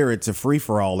 Over here, it's a free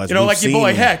for all. You know, like your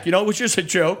boy Heck. You know, it was just a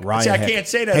joke. Ryan See, I Heck. can't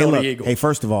say that Hey, on look, the Eagle. hey,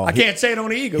 first of all, I can't say it on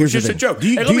the Eagle. Here's It's the just a thing. joke. Do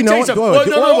you, Hey, do let you me know tell you him? something. Go Wait,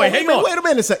 ahead. no, wait, hang on. Wait a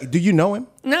minute a second. Do you know him?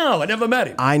 No, I never met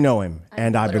him. I know him,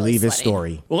 and I literally believe his sweating.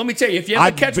 story. Well, let me tell you, if you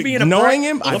ever catch me in a knowing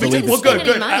break- him, I let me believe tell you- his well, good,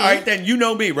 story. good. All Money. right, then you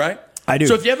know me, right? I do.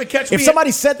 So if you ever catch me, if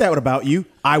somebody said that about you,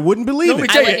 I wouldn't believe let me it.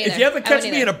 tell you, wouldn't if either. you ever I catch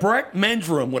wouldn't me in a either. break men's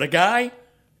room with a guy,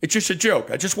 it's just a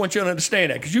joke. I just want you to understand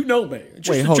that because you know me. It's just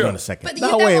Wait, a hold joke. on a second. But you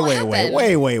No, know wait, what wait,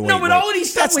 happened. wait. No, but all these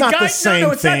stuff That's with not guys, the same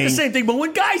no, it's thing. not the same thing. But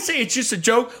when guys say it's just a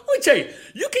joke, let me tell you,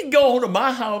 you can go to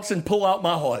my house and pull out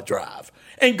my hard drive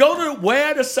and go to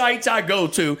where the sites I go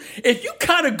to. If you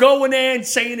kind of go in there and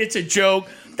saying it's a joke,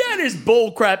 that is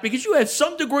bullcrap because you have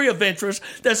some degree of interest.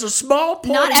 There's a small part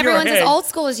Not in your everyone's head. as old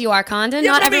school as you are, Condon.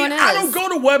 Yeah, Not but I everyone mean, is. I don't go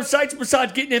to websites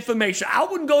besides getting information. I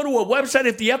wouldn't go to a website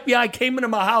if the FBI came into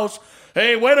my house.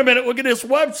 Hey, wait a minute, look at this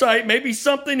website. Maybe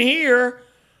something here.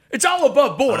 It's all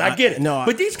above board. I get it. no,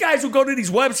 but these guys will go to these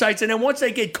websites, and then once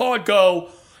they get caught, go,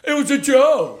 it was a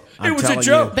joke. I'm It was a telling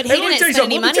joke. you. But he Hey, let me didn't tell you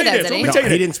spend any something. Let me money, tell you though, this. did Let he? me No, tell you he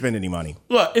this. didn't spend any money.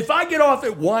 Look, if I get off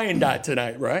at Wyandotte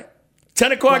tonight, right?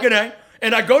 10 o'clock at night,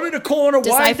 and I go to the corner,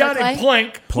 Decipher, Wyandotte and Clay?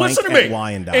 Plank, Plank listen to at me.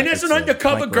 Wyandotte. And there's an It's a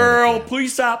undercover Plank girl, Road, yeah.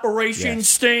 police operation, Yes.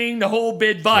 sting, the whole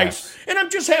bit vice. Yes. And I'm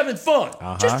just having fun.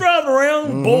 Uh-huh. Just driving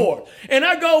around, bored. And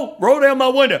I go, roll down my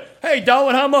window. Hey,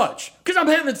 darling, how much? Because I'm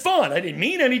having fun. I didn't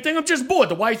mean anything. I'm just bored.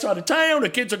 The wife's out of town. The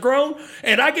kids are grown.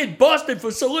 And I get busted for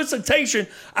solicitation.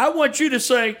 I want you to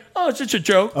say, oh, it's just a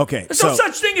joke. Okay, There's no so-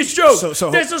 such thing as joke.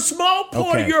 so- There's a small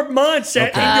part Okay. of your mindset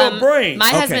Okay. in your brain. My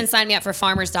Okay. husband signed me up for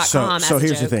farmers.com. So as a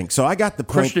here's the joke. thing. So I got the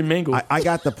point. Christian Mingle. I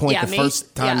got the point Yeah, the me?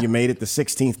 first time Yeah. you made it. The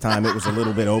 16th time, it was a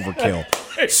little bit overkill.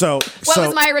 What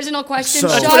was my original question? so-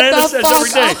 Shut That's what Anna the says fuck every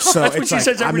day. up. So That's what it's she like,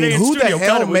 says every I mean, day in who studio. the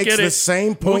hell Kinda, we makes get the it.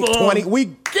 same point Move along. 20? We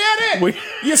get it.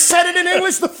 You said it in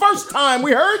English the first time.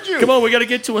 We heard you. Come on, we got to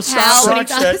get to a How many rock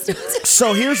set. times?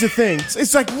 So here's the thing.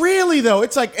 It's like, really, though?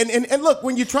 It's like, and look,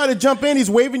 when you try to jump in, he's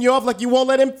waving you off like you won't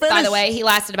let him finish. By the way, he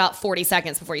lasted about 40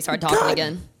 seconds before you started talking God,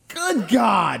 again. Good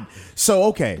God. So,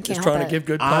 okay. Can't Just help trying to it. give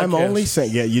good podcasts. I'm only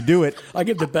saying, yeah, you do it. I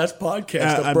give the best podcast.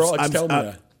 I'm- The broads I'm- tell me I'm-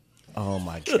 that. Oh,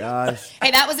 my gosh.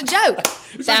 Hey, that was a joke.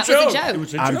 That was a joke. It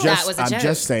was a I'm joke. That was a I'm joke.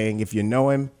 just saying, if you know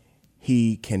him,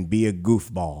 he can be a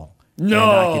goofball. No.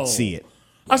 And I could see it.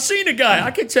 I seen the guy.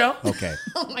 I could tell. Okay.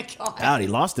 Oh my God. God, he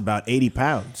lost about 80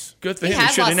 pounds. Good for He him. He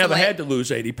has should have lost never some weight. had to lose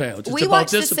 80 pounds. It's We about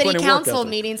watch the discipline city and work council ethic.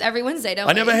 meetings every Wednesday, don't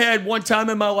I we? never had one time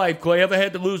in my life, Clay, ever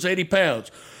had to lose 80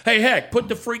 pounds. Hey, heck, put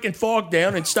the freaking fork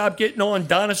down and stop getting on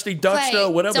Dynasty Duckster, Clay,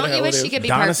 whatever don't the hell you it wish is. you could be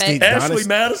Dynasty- perfect? Ashley Dynasty-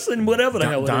 Madison, whatever the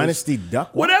hell it is. Dynasty Duck?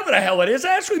 Whatever the hell it is.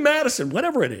 Ashley Madison,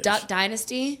 whatever it is. Duck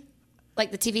Dynasty?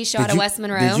 Like the TV show out Did of you- West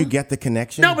Monroe? Did you get the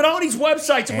connection? No, but all these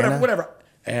websites, Anna? whatever.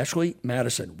 Ashley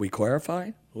Madison, we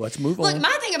clarified? Let's move Look, on.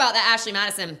 my thing about that Ashley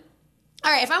Madison.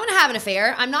 All right, if I want to have an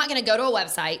affair, I'm not going to go to a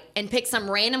website and pick some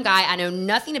random guy I know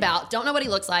nothing about, don't know what he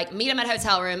looks like, meet him at a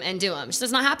hotel room, and do him. It's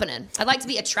just not happening. I'd like to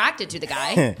be attracted to the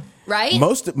guy, right?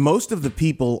 Most of the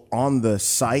people on the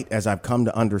site, as I've come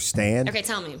to understand, Okay,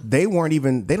 tell me. they don't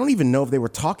even know if they were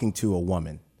talking to a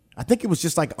woman. I think it was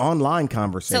just like online So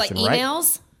conversation, like right?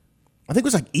 emails? I think it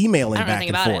was like emailing I don't know back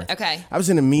anything and about forth. it. Okay. I was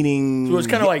in a meeting. So it was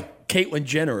kind of like Caitlyn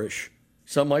Jenner-ish.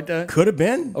 Something like that? Could have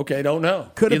been. Okay, don't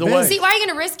know. Could have Either been. way. See, why are you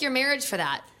going to risk your marriage for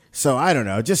that? So I don't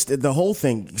know. Just the whole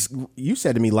thing. You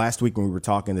said to me last week when we were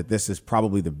talking that this is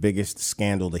probably the biggest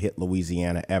scandal to hit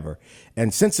Louisiana ever.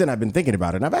 And since then, I've been thinking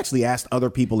about it. And I've actually asked other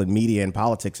people in media and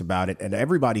politics about it. And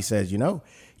everybody says, you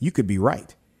could be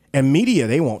right. And media,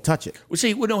 they won't touch it. Well,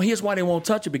 see, no, here's why they won't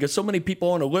touch it. Because so many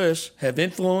people on the list have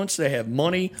influence. They have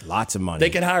money. Lots of money. They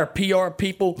can hire PR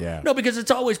people. Yeah. No, because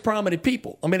it's always prominent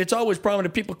people. I mean, it's always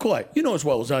prominent people. Clay, you know as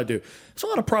well as I do. There's a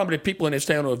lot of prominent people in this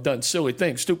town who have done silly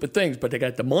things, stupid things, but they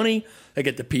got the money. They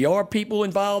get the PR people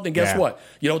involved. And guess what?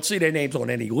 You don't see their names on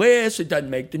any list. It doesn't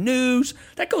make the news.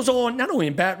 That goes on not only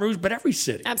in Baton Rouge, but every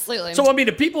city. Absolutely. So, I mean,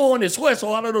 the people on this list, a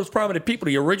lot of those prominent people,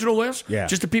 the original list,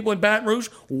 just the people in Baton Rouge,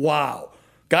 wow.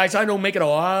 Guys, I know making a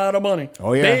lot of money.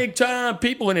 Oh, yeah. Big time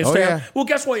people in this town. Yeah. Well,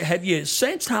 guess what? Have you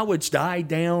sensed how it's died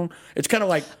down? It's kind of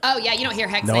like... Oh, yeah, you don't hear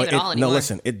Heck's name at all anymore. No,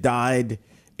 listen, it died.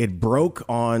 It broke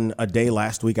on a day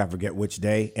last week. I forget which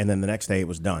day. And then the next day it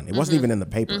was done. It wasn't even in the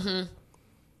paper. And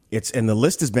the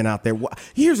list has been out there.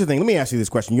 Here's the thing. Let me ask you this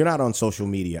question. You're not on social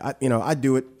media. I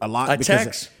do it a lot because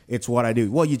text. It's what I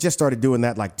do. Well, you just started doing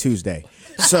that like Tuesday.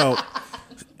 So...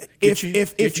 Get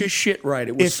your shit right.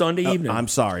 It was Sunday evening. I'm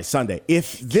sorry, Sunday.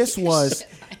 If you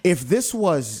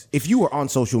were on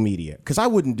social media, because I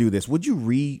wouldn't do this, would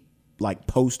you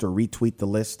post or retweet the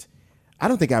list? I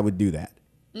don't think I would do that.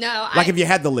 No. If you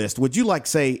had the list, would you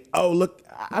say, oh, look,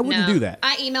 I wouldn't do that.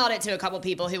 I emailed it to a couple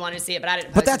people who wanted to see it, but I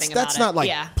didn't post anything about it. But that's not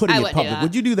putting it public.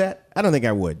 Would you do that? I don't think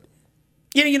I would.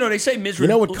 Yeah, they say misery. You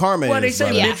know what karma is? Well, they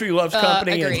say brother. misery loves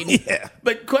company. Agreed.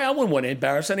 But Clay, I wouldn't want to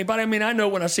embarrass anybody. I mean, I know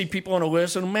when I see people on a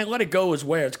list, and man, let it go is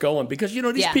where it's going. Because,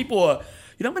 these people are,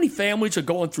 how many families are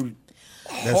going through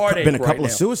heartache. There's been a couple right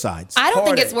of suicides. I don't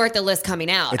think it's worth the list coming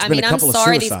out. I'm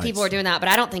sorry these people are doing that, but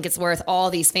I don't think it's worth all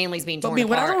these families being torn apart.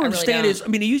 What I don't understand is,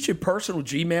 they use your personal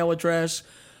Gmail address.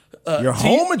 Your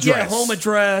home address. Yeah, home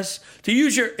address. To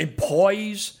use your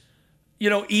employees.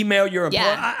 Email your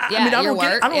employer.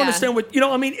 I don't understand what,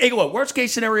 hey, look, worst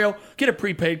case scenario, get a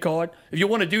prepaid card. If you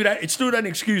want to do that, it still doesn't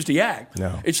excuse the act.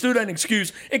 No. It still doesn't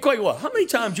excuse. And Clay, what, how many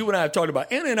times you and I have talked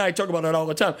about, Anna and I talk about it all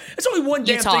the time. It's only one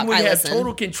damn thing we have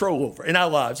total control over in our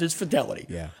lives. It's fidelity.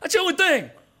 Yeah. That's the only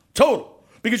thing. Total.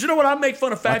 Because you know what? I make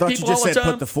fun of fat people all the time. I thought you just said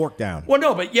put the fork down. Well,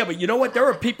 no, but you know what? There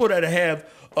are people that have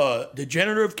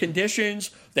degenerative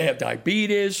conditions. They have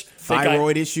diabetes.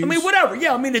 Thyroid issues. Whatever.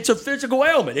 Yeah, it's a physical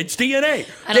ailment. It's DNA.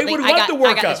 They would love to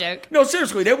work out. No,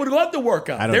 seriously, they would love to work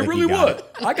out. They really would.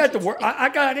 I got the work. I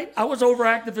got it. I was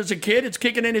overactive as a kid. It's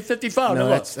kicking in at 55. No, no.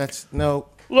 Let's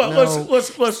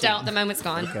don't. The moment's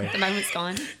gone. Okay. The moment's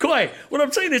gone. Clay, what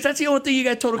I'm saying is that's the only thing you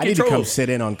got total control. I need to come sit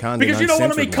in on Condon. Because you know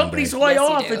what I mean? Companies lay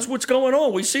off. Do. It's what's going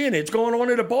on. We're seeing it. It's going on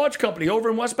at a barge company over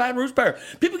in West Baton Rouge Parish.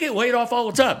 People get laid off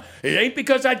all the time. It ain't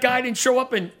because that guy didn't show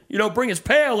up and bring his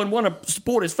pail and want to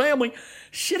support his family.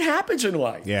 Shit happens in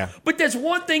life. Yeah. But there's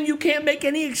one thing you can't make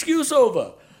any excuse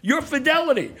over. Your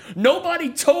fidelity. Nobody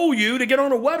told you to get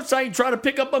on a website and try to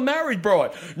pick up a married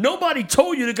broad. Nobody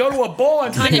told you to go to a bar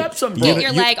and pick up some broad. Get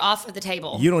your leg off of the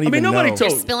table. You don't even nobody know.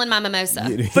 told You're spilling my mimosa.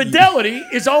 Fidelity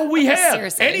is all we have.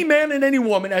 Seriously. Any man and any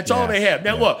woman, that's all they have.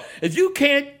 Now, look, if you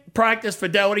can't practice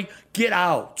fidelity, get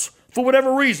out. For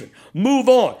whatever reason, move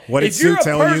on. If you're a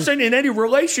person in any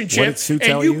relationship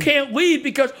and you can't leave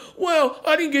because,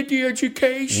 I didn't get the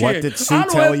education. What did Sue I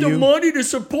don't have the money to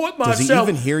support myself. Does he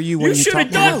even hear you when you should have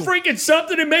done talk freaking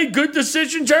something and made good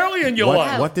decisions early in your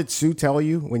life. What did Sue tell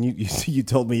you when you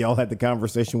told me y'all had the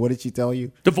conversation? What did she tell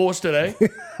you? Divorce today.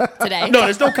 Today? No,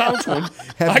 there's no counseling.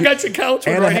 I got your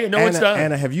counseling right here. No, it's not.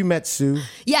 Anna, have you met Sue?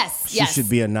 Yes. She should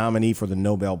be a nominee for the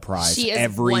Nobel Prize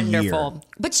every wonderful. year.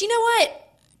 But you know what?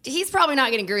 He's probably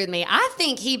not going to agree with me. I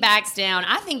think he backs down.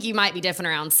 I think you might be different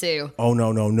around Sue. Oh,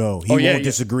 no. He won't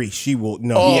disagree. She will.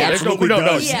 No, he absolutely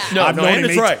does. No, I've known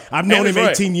him right. I've known him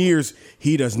 18 years.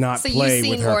 He does not play with her. So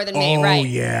you've seen more than me, right? Oh,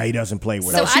 yeah, he doesn't play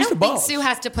with so her. I don't think Sue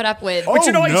has to put up with. But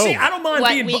you know what? See, I don't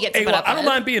mind being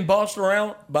mind being bossed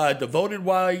around by a devoted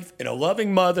wife and a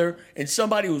loving mother and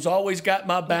somebody who's always got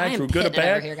my back through good or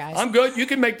bad. Here, guys. I'm good. You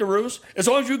can make the rules. As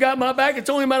long as you got my back, it's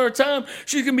only a matter of time.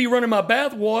 She's going to be running my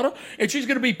bath water and she's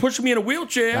going to be pushing me in a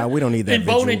wheelchair. We don't need that and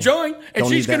bone and joint. And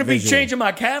she's going to be visual. changing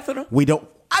my catheter. We don't.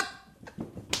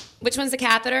 Which one's the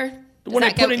catheter? The one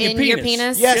they put in your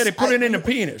penis? Yes. Yeah, they put it in the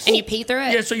penis. And you pee through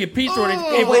it? Yeah, so you pee through it.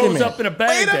 It rolls up in a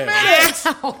bag. Wait a minute.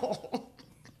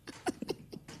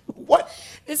 What?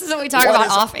 This is what we talk about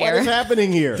off air. What is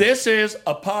happening here? This is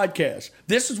a podcast.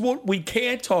 This is what we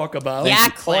can't talk about Yeah,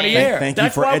 Clay. on the air. Thank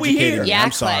That's you for why we educating here. me. Yeah,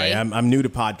 I'm sorry. Clay. I'm new to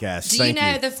podcasts. Do you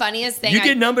know the funniest thing? You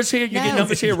get numbers here? You get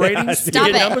numbers here, ratings? Stop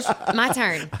you get it. numbers? My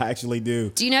turn. I actually do.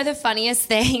 Do you know the funniest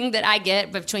thing that I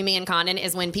get between me and Condon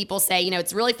is when people say,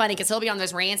 it's really funny because he'll be on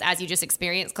those rants as you just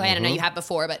experienced, Clay, and I know you have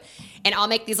before, and I'll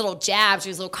make these little jabs,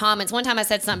 these little comments. One time I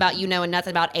said something about you knowing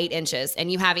nothing about 8 inches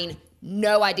and you having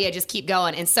no idea, just keep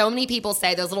going. And so many people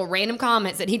say those little random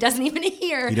comments that he doesn't even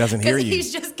hear. He doesn't hear you.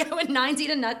 He's just going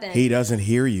 90-0. He doesn't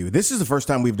hear you. This is the first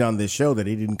time we've done this show that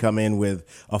he didn't come in with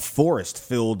a forest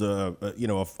filled,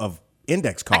 of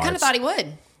index cards. I kind of thought he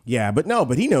would. Yeah,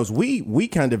 but he knows we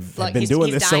kind of have been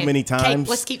doing this dying. so many times. Okay,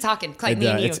 let's keep talking. Clay, me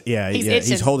and you.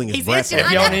 He's holding his breath. If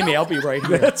you don't need me, I'll be right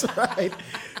here. That's right.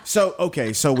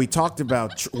 So we talked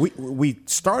about we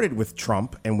started with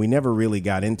Trump and we never really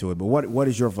got into it. But what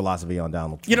is your philosophy on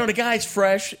Donald Trump? The guy's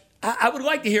fresh. I would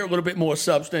like to hear a little bit more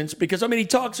substance because, he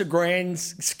talks a grand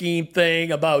scheme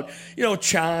thing about,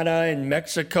 China and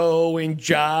Mexico and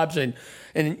jobs and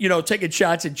taking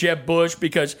shots at Jeb Bush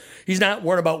because he's not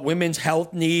worried about women's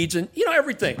health needs and,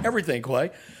 everything, Clay.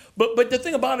 But the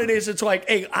thing about it is, it's like,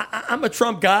 hey, I'm a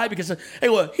Trump guy because, hey,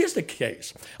 look, here's the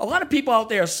case. A lot of people out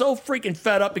there are so freaking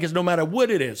fed up because no matter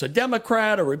what it is, a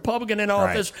Democrat or Republican in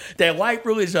office, their life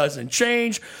really doesn't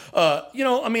change.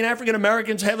 African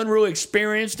Americans haven't really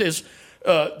experienced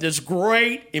this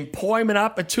great employment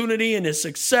opportunity and this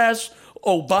success.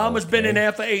 Obama's been in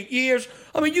there for 8 years.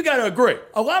 You got to agree.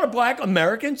 A lot of black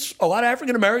Americans, a lot of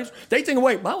African Americans, they think,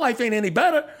 wait, my life ain't any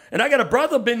better. And I got a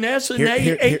brother been there since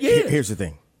 8 years. Here's the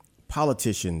thing.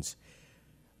 Politicians,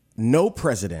 no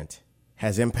president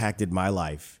has impacted my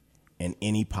life in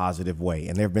any positive way.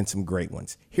 And there have been some great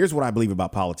ones. Here's what I believe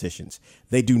about politicians.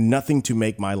 They do nothing to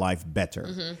make my life better.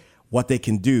 Mm-hmm. What they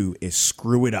can do is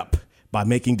screw it up by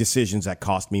making decisions that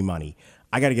cost me money.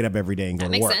 I got to get up every day and go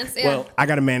to work. That makes sense, yeah. Well, I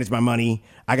got to manage my money.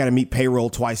 I got to meet payroll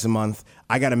twice a month.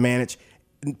 I got to manage.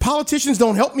 Politicians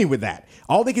don't help me with that.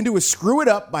 All they can do is screw it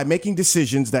up by making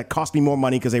decisions that cost me more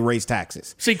money because they raise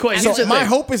taxes. See, Clay, so my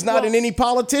hope is not in any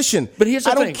politician. But here's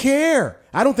the thing. I don't care.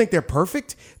 I don't think they're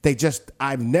perfect.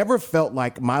 I've never felt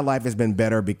like my life has been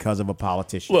better because of a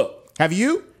politician. Look. Have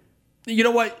you? You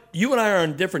know what? You and I are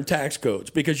on different tax codes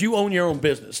because you own your own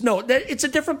business. No, it's a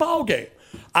different ballgame.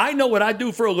 I know what I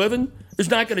do for a living is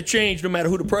not going to change no matter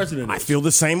who the president is. I feel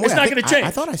the same way. It's not going to change.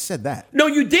 I thought I said that. No,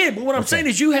 you did. But what I'm saying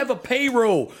is you have a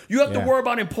payroll. You have to worry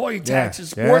about employee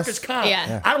taxes, workers' comp.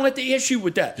 Yeah. I don't have the issue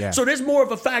with that. Yeah. So there's more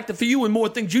of a factor for you and more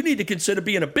things you need to consider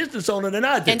being a business owner than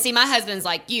I do. And see, my husband's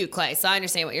like you, Clay, so I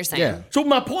understand what you're saying. Yeah. So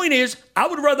my point is, I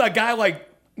would rather a guy like,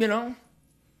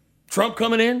 Trump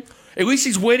coming in. At least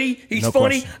he's witty. He's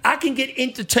funny. Question. I can get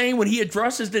entertained when he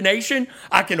addresses the nation.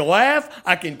 I can laugh.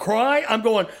 I can cry. I'm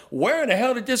going, where in the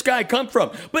hell did this guy come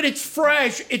from? But it's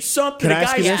fresh. It's something. The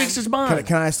guy speaks his mind.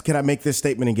 Can I make this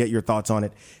statement and get your thoughts on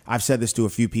it? I've said this to a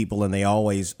few people, and they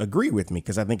always agree with me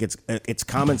because I think it's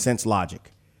common sense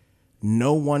logic.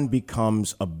 No one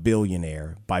becomes a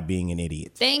billionaire by being an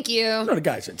idiot. Thank you. No, the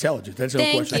guy's intelligent. That's no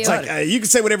Thank question. you. It's like you can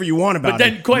say whatever you want about But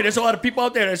then, it. Clay, there's a lot of people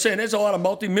out there that are saying there's a lot of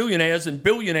multimillionaires and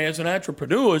billionaires and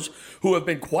entrepreneurs who have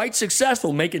been quite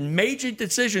successful making major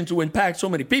decisions to impact so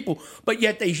many people, but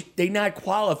yet they're not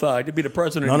qualified to be the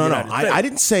president of the United States. I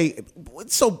didn't say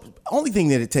so. Only thing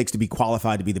that it takes to be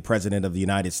qualified to be the president of the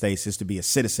United States is to be a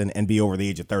citizen and be over the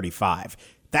age of 35.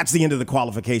 That's the end of the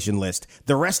qualification list.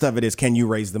 The rest of it is, can you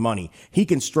raise the money? He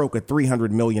can stroke a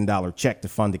 $300 million check to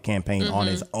fund a campaign on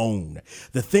his own.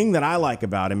 The thing that I like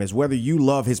about him is whether you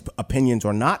love his opinions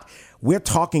or not, we're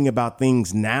talking about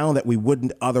things now that we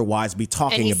wouldn't otherwise be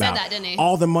talking And he about. said that, didn't he?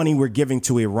 All the money we're giving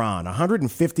to Iran,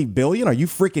 $150 billion. Are you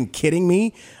freaking kidding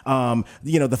me?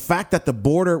 The fact that the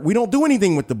border, we don't do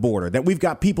anything with the border. That we've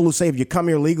got people who say if you come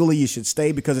here legally, you should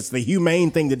stay because it's the humane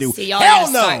thing to do. See, y'all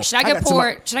Hell no! Should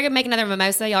I go make another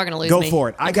mimosa? Y'all are gonna lose Go me. for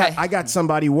it. I got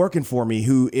somebody working for me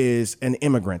who is an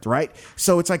immigrant, right?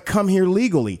 So it's like, come here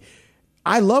legally.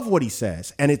 I love what he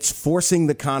says, and it's forcing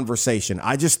the conversation.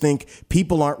 I just think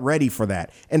people aren't ready for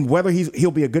that. And whether he'll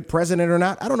be a good president or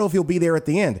not, I don't know if he'll be there at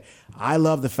the end. I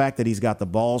love the fact that he's got the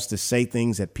balls to say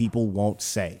things that people won't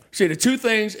say. See, the two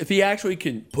things, if he actually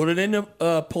can put it in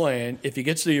the plan, if he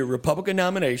gets the Republican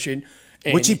nomination.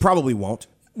 Which he probably won't.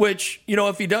 Which,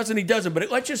 if he doesn't, he doesn't.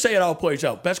 But let's just say it all plays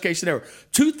out. Best case scenario.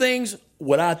 Two things,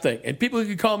 what I think. And people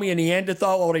can call me a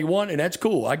Neanderthal all they want, and that's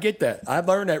cool. I get that. I've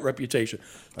earned that reputation.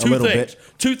 Two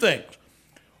things.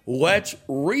 Let's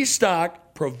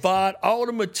restock, provide all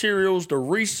the materials, the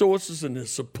resources, and the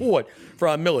support for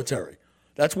our military.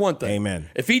 That's one thing. Amen.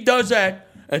 If he does that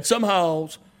and somehow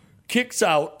kicks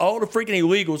out all the freaking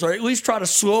illegals, or at least try to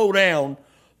slow down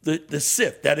the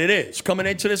sift that it is coming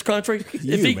into this country.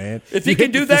 Man. If he You can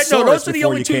hit do the that, no, those are the thesaurus only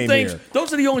before you two came things. here.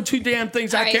 Those are the only two damn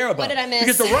things I right, care about. what did I miss?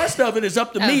 Because the rest of it is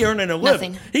up to me earning a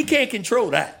living. nothing. He can't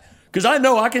control that. Because I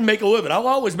know I can make a living. I'll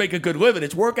always make a good living.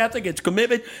 It's work ethic, it's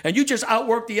commitment, and you just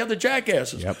outwork the other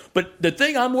jackasses. Yep. But the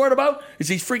thing I'm worried about is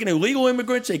these freaking illegal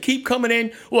immigrants. They keep coming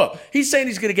in. Look, he's saying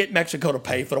he's going to get Mexico to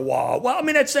pay for the wall. Well, I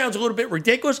mean, that sounds a little bit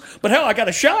ridiculous, but hell, I got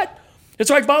a shot. It's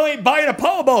like buying a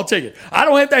Powerball ticket. I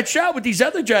don't have that shot with these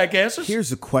other jackasses.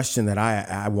 Here's a question that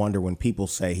I wonder when people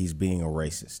say he's being a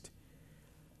racist,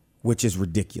 which is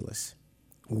ridiculous.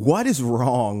 What is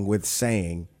wrong with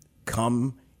saying,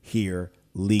 come here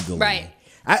legally? Right.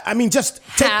 I mean, just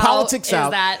take How politics is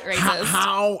out. that racist?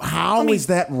 How is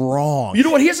that wrong? You know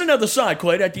what? Here's another sign,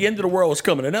 Clay. That the end of the world is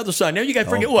coming. Another sign. Now you got to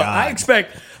forget. Oh, Look, God. I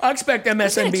expect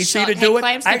MSNBC to do it.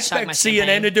 I'm just I gonna expect shock my CNN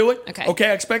champagne. to do it. Okay.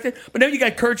 I expect it. But now you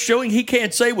got Kurt Schilling. He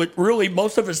can't say what really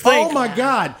most of us think. Oh, my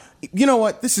God. You know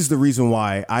what? This is the reason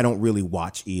why I don't really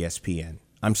watch ESPN.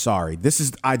 I'm sorry.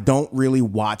 I don't really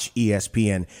watch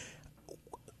ESPN.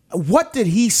 What did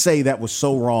he say that was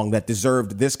so wrong that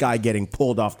deserved this guy getting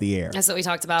pulled off the air? That's what we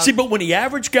talked about. See, but when the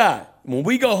average guy, when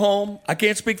we go home, I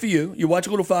can't speak for you. You watch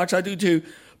Little Fox, I do too.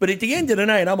 But at the end of the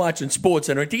night, I'm watching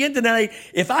SportsCenter. At the end of the night,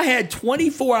 if I had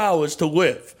 24 hours to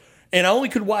live and I only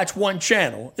could watch one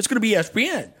channel, it's going to be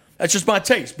ESPN. That's just my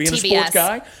taste. Being TBS. a sports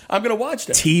guy, I'm going to watch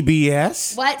that.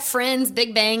 TBS? What? Friends,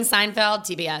 Big Bang, Seinfeld,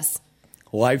 TBS.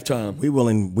 Lifetime. We will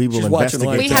She's watching investigate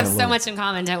live. We that have a so little. much in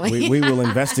common, don't we? We will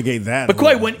investigate that. But a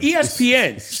Clay, little. when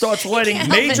ESPN starts letting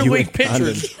Major You League and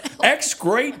pitchers,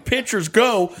 ex-great pitchers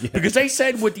go because they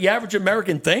said what the average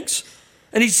American thinks,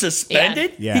 and he's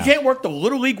suspended, Yeah. he can't work the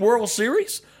Little League World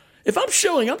Series. If I'm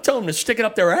Schilling, I'm telling them to stick it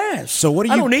up their ass. So what do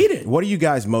you? I don't need it. What do you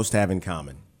guys most have in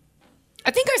common? I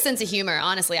think our sense of humor,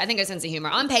 honestly. I think our sense of humor.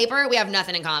 On paper, we have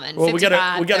nothing in common. Well, we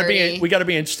 55, gotta 30.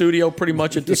 be in studio pretty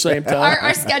much at the same time.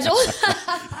 Our schedule.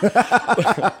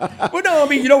 Well, no, I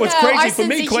mean, you know what's No, crazy our for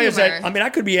me, sense of Clay, is that humor. I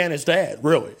could be Anna's dad,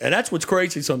 really, and that's what's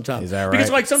crazy sometimes. Is that right?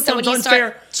 Because like So when sometimes you unfair.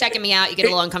 start checking me out, you get a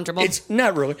little uncomfortable. It's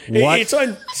not really. What?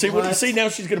 See now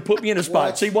she's gonna put me in a spot.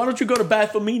 What? See, why don't you go to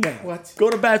bat for me now? What?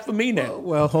 Go to bat for me now.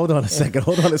 Well, hold on a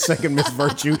second, Miss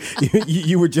Virtue.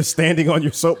 You were just standing on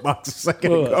your soapbox a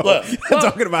second ago, look.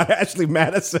 talking about Ashley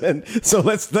Madison. So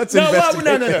let's No,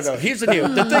 investigate. no. Here's the deal.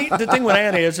 The thing with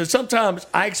Anna is that sometimes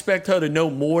I expect her to know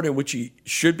more than what she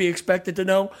should be expected to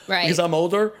know Right. because I'm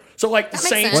older. So like the That makes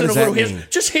Saints sense. and a What does little that history, mean?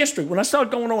 just history. When I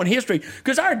start going on history,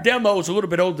 because our demo is a little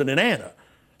bit older than Anna.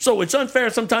 So it's unfair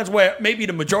sometimes where maybe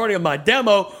the majority of my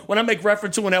demo, when I make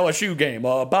reference to an LSU game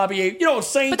or Bobby,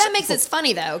 Saints. but that makes it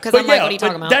funny, though, because But I'm like, yeah, what are you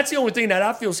talking but about? that's the only thing that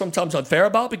I feel sometimes unfair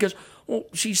about because, well,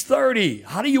 she's 30.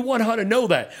 How do you want her to know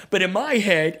that? But in my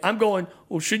head, I'm going,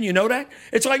 well, shouldn't you know that?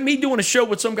 It's like me doing a show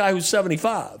with some guy who's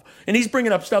 75, and he's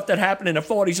bringing up stuff that happened in the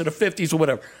 40s or the 50s or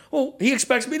whatever. Well, he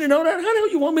expects me to know that? How the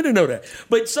hell you want me to know that?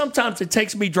 But sometimes it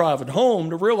takes me driving home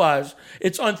to realize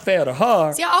it's unfair to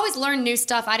her. See, I always learn new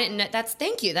stuff. I didn't know.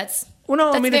 Thank you. Well, no,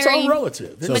 I that's mean, it's very all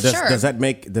relative. So But sure. does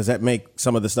that make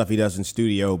some of the stuff he does in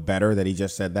studio better that he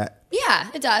just said that? Yeah,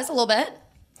 it does a little bit.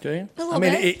 Okay? A little I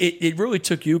mean, bit. it really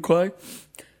took you, Clay,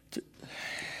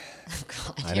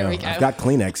 God, I here know. we go. I've got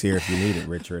Kleenex here if you need it,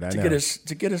 Richard. I know.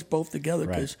 to get us both together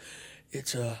Right. because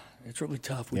it's really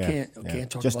tough. We Yeah, can't yeah.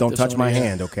 talk Just about don't this touch on my the air.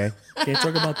 hand, okay? Can't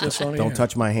talk about this on the Don't air.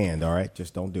 touch my hand, all right?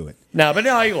 Just don't do it. No, but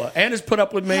now look, Anna's put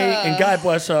up with me, and God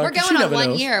bless her. We're 'cause she going on never 1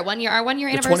 knows. year. Our 1 year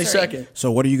The anniversary. 22nd.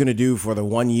 So what are you going to do for the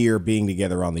 1 year being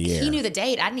together on the air? He knew the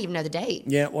date. I didn't even know the date.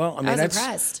 Yeah, well, I mean, was that's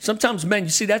impressed. sometimes men. You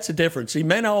see, that's the difference. See,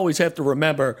 men always have to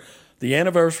remember the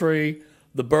anniversary,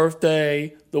 the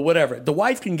birthday, the whatever. The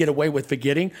wife can get away with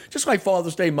forgetting, just like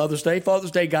Father's Day, Mother's Day.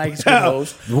 Father's Day guys can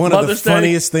host. One of the Mother's Day-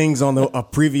 funniest things on a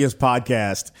previous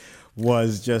podcast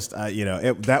was just,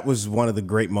 that was one of the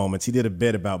great moments. He did a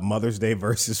bit about Mother's Day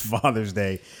versus Father's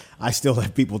Day. I still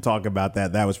have people talk about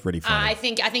that. That was pretty funny. I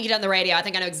think you did on the radio. I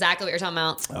think I know exactly what you're talking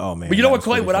about. Oh, man. But you know that what, was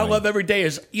Clay? pretty What I funny. love every day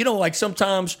is, like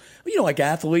sometimes, like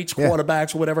athletes,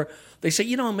 quarterbacks, or whatever, they say,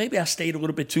 maybe I stayed a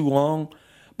little bit too long.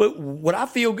 But what I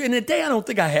feel in the day, I don't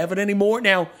think I have it anymore.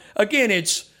 Now, again,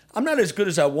 I'm not as good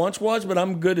as I once was, but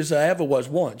I'm good as I ever was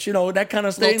once. That kind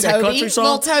of thing, that Toby? country song.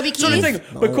 Little Toby So the Keith?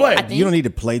 thing, but Clay, You don't need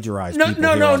to plagiarize no.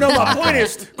 people here on the My podcast. point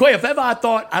is, Clay, if ever I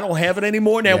thought I don't have it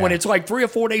anymore, now Yeah. when it's like 3 or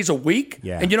 4 days a week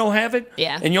Yeah. and you don't have it,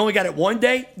 Yeah. and you only got it one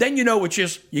day, then it's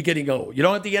just you're getting old. You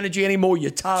don't have the energy anymore. You're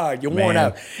tired. You're worn Man.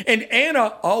 out. And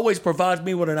Anna always provides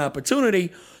me with an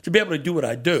opportunity to be able to do what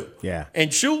I do. Yeah.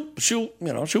 And she'll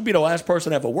be the last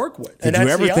person I ever work with. Did and you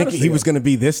that's ever the think honesty he of was it. going to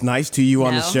be this nice to you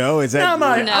on the No. show? Is that No,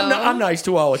 I'm nice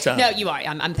to all the time. No, you are.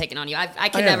 I'm picking on you. I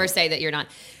can I am. never say that you're not.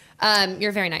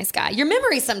 You're a very nice guy. Your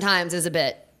memory sometimes is a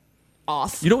bit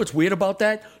off. You know what's weird about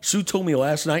that? Sue told me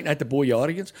last night at the boy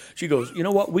audience, she goes, you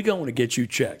know what? We're going to get you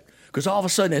checked. Because all of a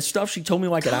sudden, that stuff she told me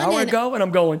like an hour ago, and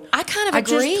I'm going, I kind of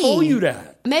agree. I just told you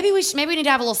that. Maybe we need to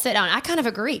have a little sit down. I kind of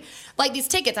agree. Like these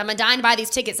tickets, I'm dying to buy these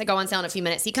tickets that go on sale in a few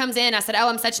minutes. He comes in, I said, oh,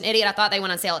 I'm such an idiot. I thought they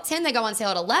went on sale at 10. They go on sale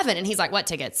at 11. And he's like, what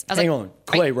tickets? I was Hang like, on.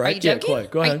 Clay, right? Are you joking? Yeah, Clay.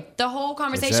 Go ahead. The whole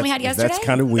conversation we had yesterday? That's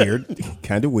kind of weird.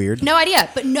 Kind of weird. No idea.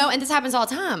 But no, and this happens all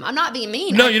the time. I'm not being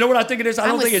mean. No, you know what I think it is? I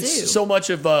don't think with it's Sue. so much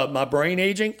of my brain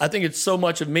aging. I think it's so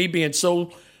much of me being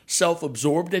so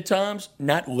self-absorbed at times,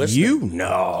 not listening.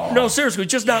 No, seriously,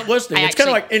 just not listening. It's kind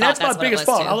of like, and that's my biggest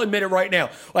fault. I'll admit it right now.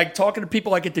 Like talking to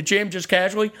people like at the gym just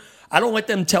casually, I don't let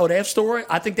them tell their story.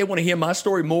 I think they want to hear my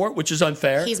story more, which is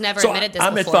unfair. He's never admitted this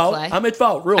I'm before, at fault. Clay. I'm at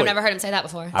fault, really. I've never heard him say that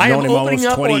before. I've known him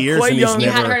almost 20 years, and he's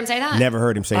You hadn't heard him say that? Never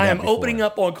heard him say that I am before. opening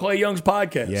up on Clay Young's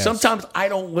podcast. Yes. Sometimes I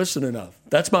don't listen enough.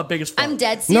 That's my biggest fault. I'm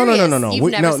dead serious. No.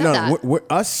 You've never said that. We're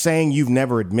us saying you've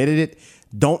never admitted it.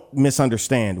 Don't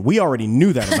misunderstand. We already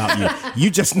knew that about you. You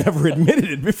just never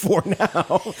admitted it before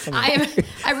now. I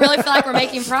really feel like we're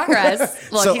making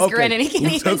progress. Look, he's grinning. He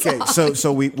can't even talk.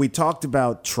 So we talked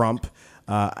about Trump.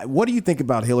 What do you think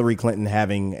about Hillary Clinton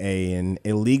having an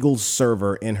illegal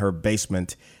server in her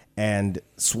basement and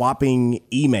swapping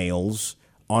emails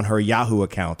on her Yahoo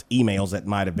account, emails that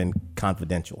might have been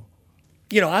confidential?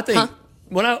 You know, I think...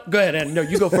 Go ahead, Ann. No,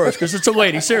 you go first, because it's a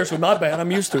lady. Seriously, my bad.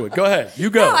 I'm used to it. Go ahead. You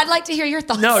go. No, I'd like to hear your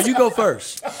thoughts. No, you go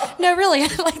first. No, really,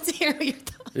 I'd like to hear your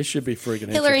thoughts. This should be freaking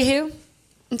Hillary who?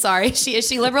 I'm sorry. Is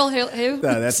she liberal? Who?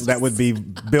 That would be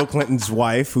Bill Clinton's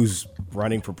wife, who's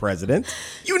running for president.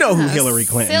 You know who Hillary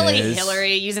Clinton Silly is.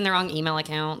 Hillary using the wrong email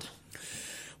account.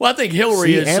 Well, I think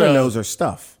Hillary is... Anna knows her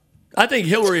stuff. I think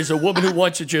Hillary is a woman who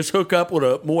wants to just hook up with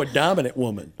a more dominant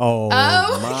woman. Oh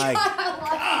my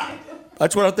God.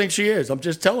 That's what I think she is. I'm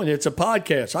just telling you, it's a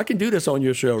podcast. I can do this on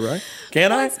your show, right?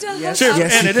 Can I? Yes, Seriously,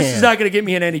 yes, Anna, this is not going to get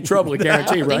me in any trouble, I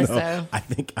guarantee, I right? think so.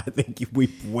 I think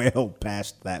we've well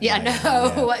past that. Yeah, by no, now.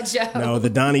 Yeah. what, Joe? No, the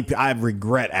Donnie. I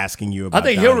regret asking you about. I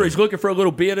think Donnie. Hillary's looking for a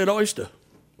little bearded oyster.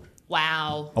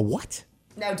 Wow. A what?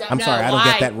 No, don't. I'm sorry, I don't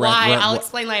get that. Why? I'll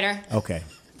explain later. Okay.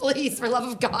 Please, for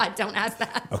love of God, don't ask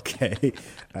that. Okay.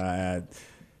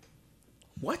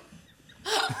 What?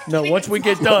 No, once we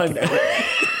get done.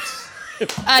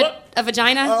 A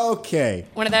vagina? Okay.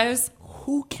 One of those?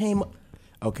 Who came?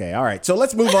 Okay. All right. So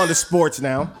let's move on to sports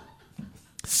now.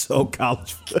 So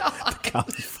college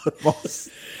football.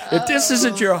 If this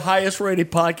isn't your highest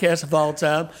rated podcast of all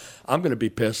time, I'm going to be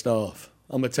pissed off.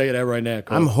 I'm going to tell you that right now,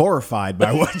 Cole. I'm horrified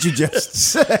by what you just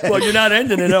said. Well, you're not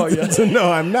ending it, are you?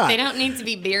 No, I'm not. They don't need to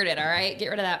be bearded, all right? Get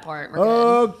rid of that part. We're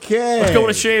good. Okay. Let's go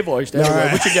with a shave voice. Anyway,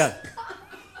 right. what you got?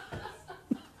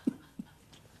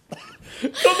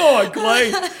 Come on,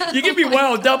 Clay. You get me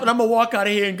wound up, and I'm going to walk out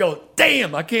of here and go,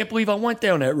 damn, I can't believe I went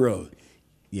down that road.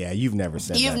 Yeah, you've never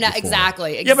said You've that not before.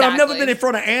 exactly. Yeah, but I've never been in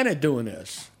front of Anna doing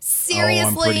this. Seriously? Oh,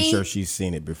 I'm pretty sure she's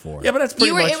seen it before. Yeah, but that's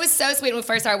pretty much... It was so sweet when we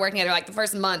first started working together. Like the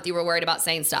first month, you were worried about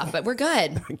saying stuff, but we're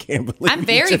good. I can't believe I'm you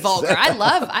very just vulgar. said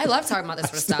that. I love talking about this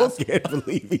sort of I stuff. can't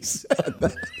believe he said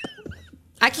that.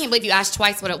 I can't believe you asked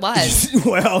twice what it was.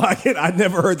 Well, I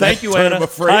never heard that. Thank you, term Anna.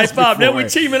 of phrase High five. Now before. we're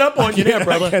teaming up on you there,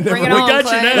 brother. Bring it We on, got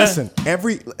Clay. you now. Listen,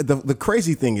 the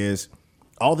crazy thing is,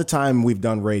 all the time we've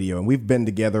done radio, and we've been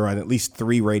together on at least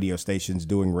 3 radio stations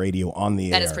doing radio on the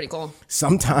air. That is pretty cool.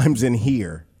 Sometimes in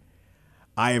here,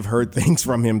 I have heard things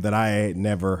from him that I had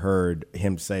never heard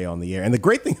him say on the air. And the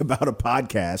great thing about a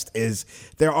podcast is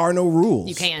there are no rules.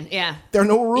 You can, yeah. There are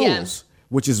no rules, Yeah.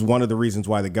 which is one of the reasons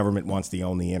why the government wants to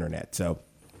own the internet. So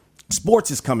sports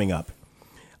is coming up.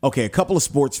 Okay, a couple of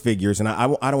sports figures, and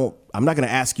I'm not going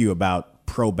to ask you about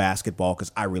pro basketball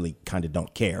because I really kind of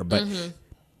don't care, but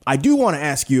I do want to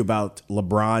ask you about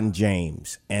LeBron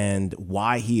James and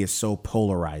why he is so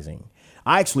polarizing.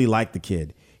 I actually like the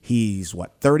kid. He's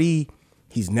 30.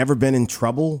 He's never been in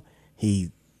trouble.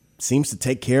 He seems to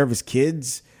take care of his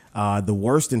kids. The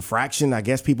worst infraction, I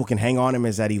guess people can hang on him,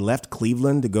 is that he left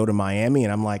Cleveland to go to Miami.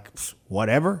 And I'm like,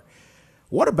 whatever.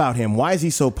 What about him? Why is he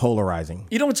so polarizing?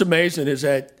 You know what's amazing is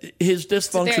that his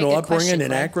dysfunctional good question, upbringing in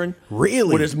Clay. Akron,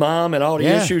 Really? with his mom and all the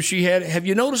Yeah. issues she had. Have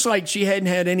you noticed like she hadn't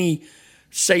had any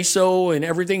say so and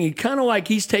everything? He kind of like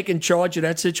he's taking charge of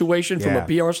that situation from a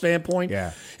Yeah. PR standpoint.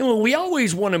 Yeah. And we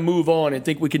always want to move on and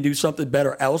think we can do something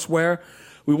better elsewhere.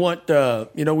 We want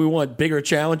bigger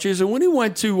challenges. And when he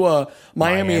went to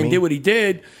Miami and did what he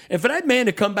did, and for that man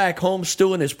to come back home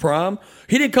still in his prime,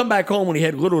 he didn't come back home when he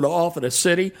had little to offer the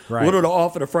city, little to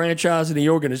offer the franchise and the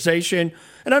organization.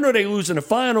 And I know they lose in the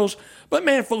finals, but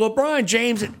man, for LeBron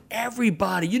James and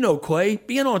everybody, Clay,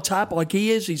 being on top like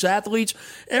he is, these athletes,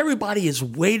 everybody is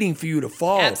waiting for you to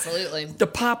fall. Absolutely. The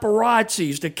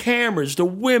paparazzis, the cameras, the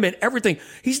women, everything.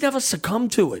 He's never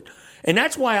succumbed to it. And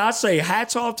that's why I say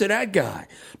hats off to that guy.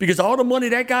 Because all the money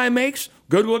that guy makes,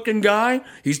 good-looking guy,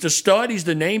 he's the stud, he's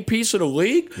the name piece of the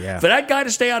league. Yeah. For that guy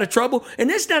to stay out of trouble, and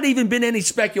there's not even been any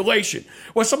speculation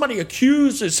where somebody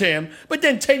accuses him, but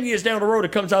then 10 years down the road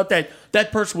it comes out that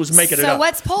that person was making it up. So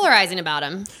what's polarizing about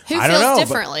him? Who I don't know, feels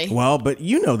differently? But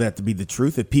you know that to be the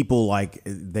truth, that people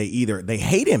they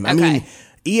hate him. I Okay. mean,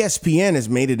 ESPN has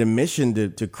made it a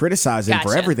mission to criticize him for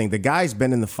Gotcha. everything. The guy's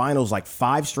been in the finals like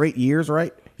 5 straight years,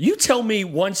 right? You tell me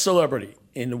one celebrity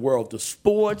in the world of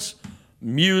sports,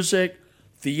 music,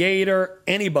 theater,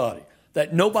 anybody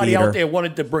that nobody Theater. out there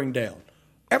wanted to bring down.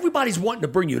 Everybody's wanting to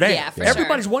bring you down. Yeah, for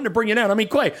Everybody's sure. wanting to bring you down. I mean,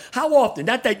 Clay, how often,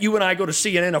 not that you and I go to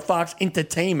CNN or Fox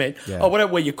Entertainment or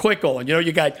whatever where you click on.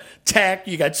 You got tech,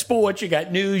 you got sports, you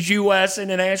got news, U.S.,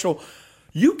 international.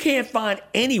 You can't find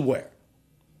anywhere.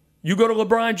 You go to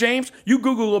LeBron James, you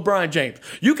Google LeBron James.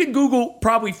 You can Google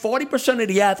probably 40% of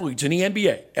the athletes in the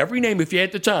NBA. Every name, if you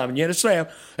had the time and you had a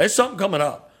staff, there's something coming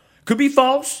up. Could be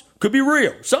false, could be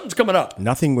real. Something's coming up.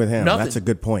 Nothing with him. Nothing. That's a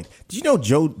good point. Did you know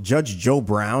Judge Joe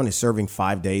Brown is serving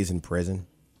 5 days in prison?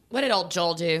 What did old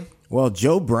Joel do? Well,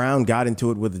 Joe Brown got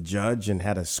into it with the judge and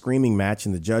had a screaming match,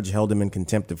 and the judge held him in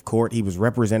contempt of court. He was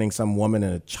representing some woman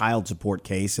in a child support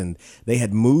case, and they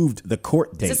had moved the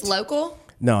court date. Is this local?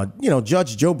 No,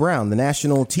 Judge Joe Brown, the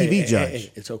national TV judge.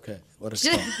 Hey, it's okay. Let us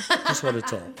talk. Just let it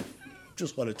talk.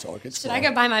 Just let it talk. It's Should fine. I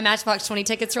go buy my Matchbox 20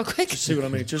 tickets real quick? See what I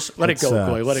mean? Just let it go,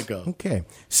 Clay. Let it go. Okay.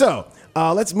 So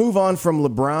let's move on from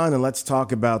LeBron and let's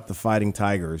talk about the Fighting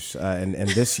Tigers and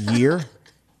this year.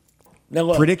 Now,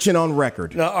 look. Prediction on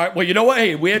record. Now, all right. Well, you know what?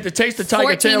 Hey, we had to taste the Tiger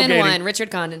 14 and tailgating. 1,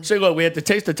 Richard Condon. Say, look, we had to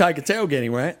taste the Tiger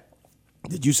tailgating, right?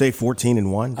 Did you say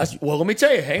 14-1? Well, let me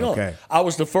tell you. Hang Okay. on. I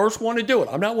was the first one to do it.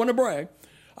 I'm not one to brag.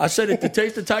 I said it to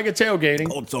taste the Tiger tailgating.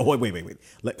 Oh, so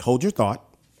wait. Hold your thought.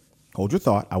 Hold your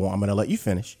thought. I'm going to let you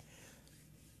finish.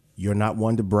 You're not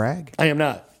one to brag? I am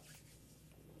not.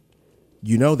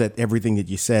 You know that everything that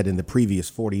you said in the previous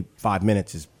 45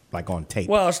 minutes is like on tape.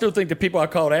 Well, I still think the people I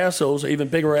called assholes are even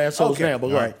bigger assholes Okay. now. But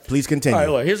All look. right. Please continue. All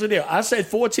right, look, here's the deal. I said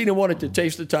 14-1 at the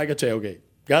Taste the Tiger tailgate.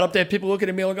 Got up there, people looking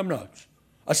at me like I'm nuts.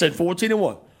 I said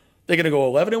 14-1. They're going to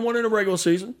go 11-1 in the regular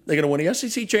season. They're going to win the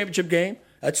SEC championship game.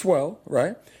 That's 12,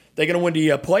 right? They're going to win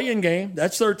the play-in game.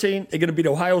 That's 13. They're going to beat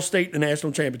Ohio State in the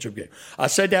national championship game. I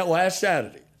said that last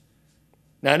Saturday.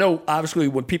 Now, I know, obviously,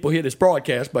 when people hear this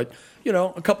broadcast, but,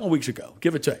 a couple of weeks ago,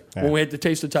 give or take, when we had the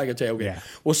Taste the Tiger tailgate. Yeah.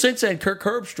 Well, since then, Kirk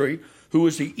Herbstreit, who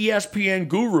is the ESPN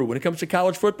guru when it comes to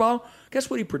college football, guess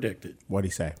what he predicted? What'd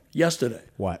he say? Yesterday.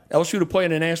 What? LSU to play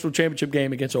in the national championship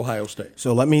game against Ohio State.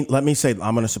 So let me say,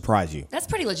 I'm going to surprise you. That's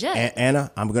pretty legit.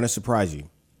 Anna, I'm going to surprise you.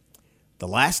 The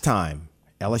last time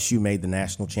LSU made the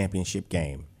national championship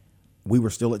game, we were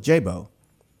still at J-Bo.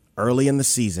 Early in the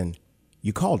season,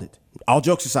 you called it. All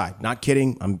jokes aside, not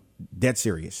kidding, I'm dead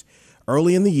serious.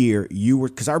 Early in the year, you were,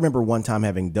 because I remember one time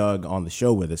having Doug on the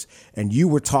show with us, and you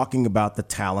were talking about the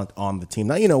talent on the team.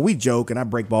 Now, we joke, and I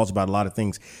break balls about a lot of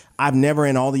things. I've never,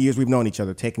 in all the years we've known each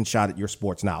other, taken a shot at your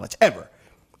sports knowledge, ever.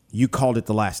 You called it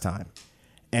the last time.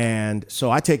 And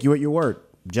so I take you at your word.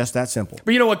 Just that simple.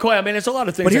 But you know what, Clay? I mean, it's a lot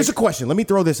of things. But here's a question. Let me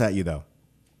throw this at you, though.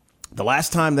 The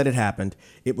last time that it happened,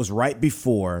 it was right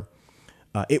before.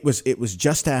 It was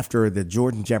just after the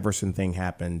Jordan Jefferson thing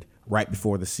happened, right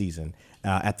before the season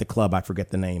at the club. I forget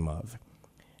the name of,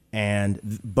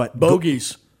 but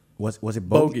Bogies. Was it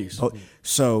Bogies?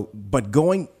 But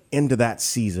going into that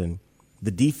season,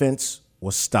 the defense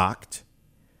was stocked.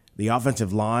 The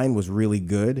offensive line was really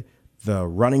good. The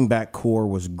running back core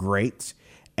was great,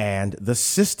 and the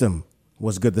system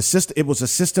was good. It was a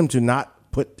system to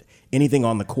not put anything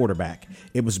on the quarterback.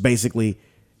 It was basically,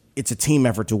 it's a team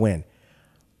effort to win.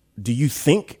 Do you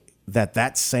think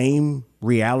that same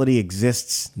reality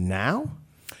exists now?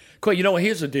 Clay,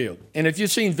 here's the deal. And if you've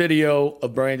seen video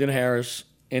of Brandon Harris,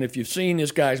 and if you've seen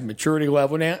this guy's maturity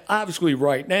level now, obviously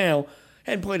right now,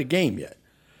 hadn't played a game yet.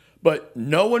 But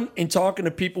knowing and talking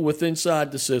to people with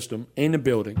inside the system, in the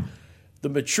building, the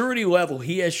maturity level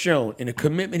he has shown and the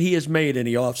commitment he has made in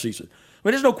the offseason.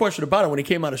 mean, there's no question about it. When he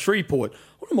came out of Shreveport,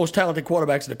 one of the most talented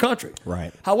quarterbacks in the country.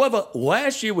 Right. However,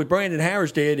 last year what Brandon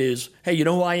Harris did is, hey, you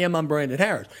know who I am? I'm Brandon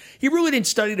Harris. He really didn't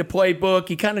study the playbook.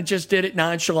 He kind of just did it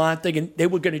nonchalant, thinking they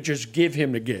were going to just give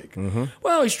him the gig.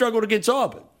 Well, he struggled against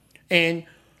Auburn. And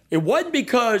it wasn't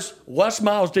because Les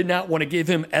Miles did not want to give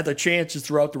him other chances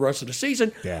throughout the rest of the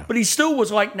season, but he still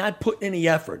was like not putting any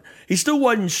effort. He still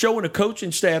wasn't showing the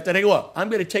coaching staff that, hey, look, I'm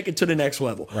going to take it to the next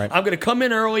level. Right. I'm going to come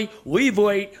in early, leave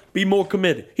late, be more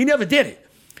committed. He never did it.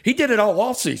 He did it all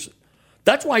offseason.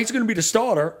 That's why he's going to be the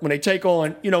starter when they take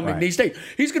on, McNeese State.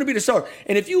 He's going to be the starter.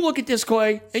 And if you look at this,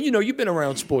 Clay, and you've been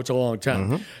around sports a long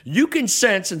time, you can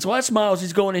sense since Les Miles,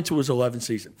 he's going into his 11th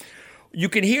season. You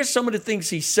can hear some of the things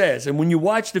he says. And when you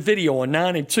watch the video on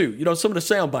 9 and 2, some of the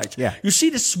sound bites, you see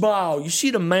the smile, you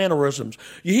see the mannerisms.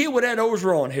 You hear what Ed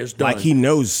Ogeron has done. Like he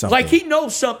knows something. Like he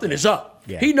knows something is up.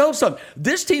 Yeah. He knows something.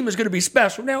 This team is going to be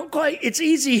special. Now, Clay, it's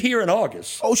easy here in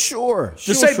August. Oh, sure.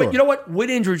 To say, but you know what? What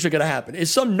injuries are going to happen?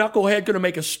 Is some knucklehead going to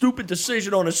make a stupid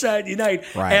decision on a Saturday night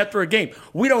after a game?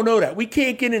 We don't know that. We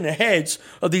can't get in the heads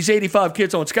of these 85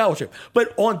 kids on scholarship.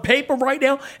 But on paper right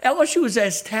now, LSU is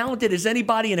as talented as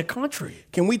anybody in the country.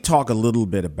 Can we talk a little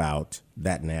bit about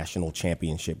that national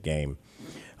championship game?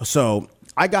 So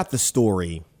I got the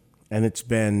story, and it's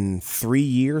been 3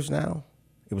 years now.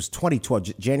 It was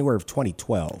 2012, January of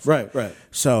 2012. Right.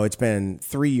 So it's been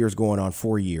 3 years going on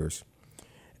 4 years.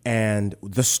 And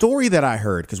the story that I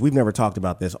heard, because we've never talked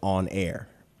about this on air,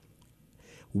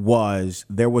 was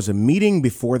there was a meeting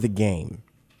before the game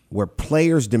where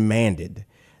players demanded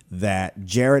that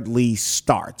Jared Lee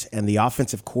start, and the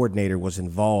offensive coordinator was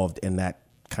involved in that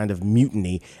kind of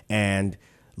mutiny. And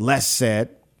Les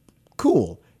said,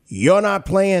 cool, you're not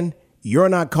playing, you're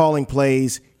not calling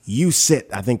plays, you sit,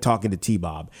 I think, talking to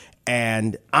T-Bob.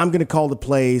 And I'm going to call the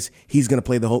plays. He's going to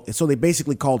play the whole. So they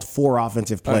basically called 4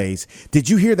 offensive plays. Right. Did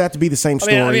you hear that to be the same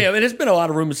story? I mean, there's been a lot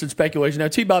of rumors and speculation. Now,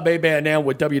 T-Bob Aban now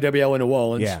with WWL in New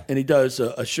Orleans, and he does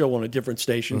a show on a different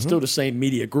station, still the same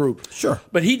media group. Sure.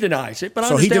 But he denies it. But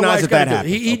so he denies that happened.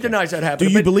 He denies that happened.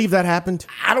 Do you believe that happened?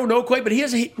 I don't know, Clay, but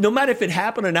no matter if it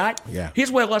happened or not,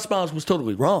 here's where Les Miles was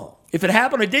totally wrong. If it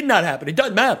happened or did not happen, it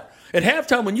doesn't matter. At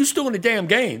halftime, when you're still in the damn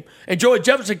game and George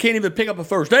Jefferson can't even pick up a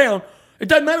first down, it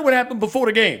doesn't matter what happened before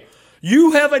the game.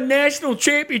 You have a national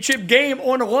championship game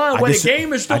on the line where the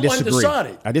game is still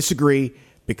undecided. I disagree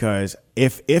because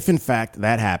if in fact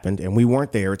that happened and we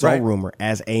weren't there, it's all rumor,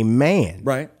 as a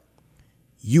man,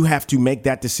 you have to make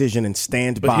that decision and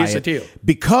stand by here's it. the deal.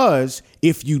 Because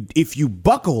if you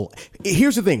buckle,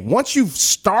 here's the thing. Once you've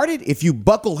started, if you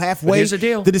buckle halfway, here's the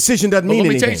deal. The decision doesn't mean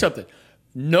anything. Let me tell you something.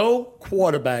 No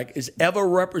quarterback has ever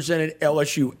represented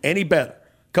LSU any better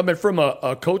coming from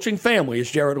a coaching family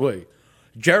as Jared Lee.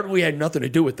 Jared Lee had nothing to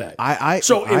do with that.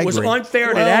 So it was unfair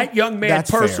to that young man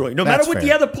personally. No matter what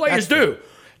the other players do.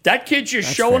 That kid's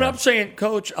just showing up saying,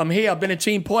 Coach, I'm here. I've been a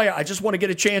team player. I just want to get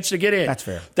a chance to get in. That's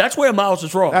fair. That's where Miles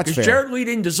is wrong. That's fair. Jared Lee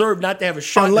didn't deserve not to have a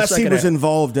shot unless in the he was half.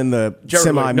 involved in the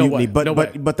semi-mutiny.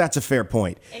 But that's a fair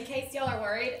point. In case y'all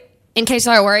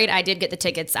are worried, I did get the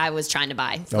tickets I was trying to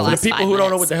buy for the last 5 minutes. The people who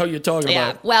don't know what the hell you're talking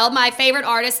about. Well, my favorite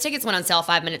artist tickets went on sale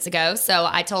 5 minutes ago, so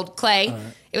I told Clay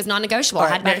it was non-negotiable. I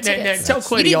had to buy the tickets. Tell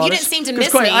Clay you didn't seem to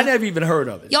miss Clay, me. I never even heard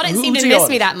of it. Y'all didn't seem to miss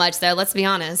me that much, though. Let's be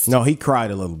honest. No, he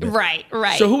cried a little bit. Right.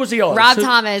 So who was the artist? Rob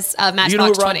Thomas of Matchbox 20. You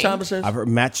know who Rob Thomas is? I've heard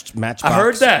Matchbox. I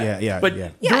heard that. Yeah. But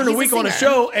during the week on the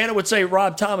show, Anna would say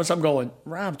Rob Thomas. I'm going,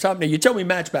 Rob Thomas. Now, you tell me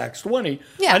Matchbox 20.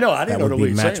 Yeah. I know. I didn't know the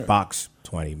lead singer. Matchbox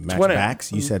 20.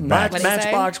 Matchbox? You said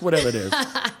Matchbox, whatever it is.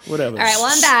 Whatever. All right, well,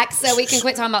 I'm back, so we can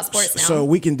quit talking about sports now. So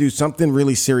we can do something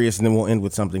really serious, and then we'll end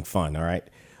with something fun, all right?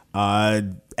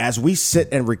 As we sit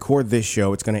and record this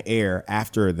show, it's going to air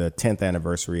after the 10th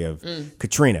anniversary of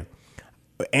Katrina.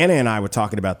 Anna and I were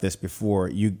talking about this before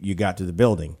you got to the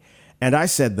building. And I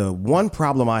said the one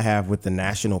problem I have with the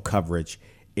national coverage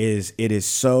is it is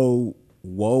so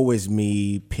woe is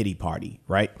me pity party,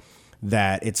 right?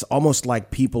 That it's almost like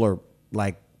people are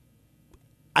like,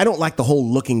 I don't like the whole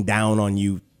looking down on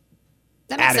you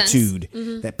attitude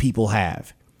that people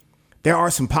have. There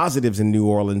are some positives in New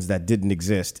Orleans that didn't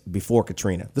exist before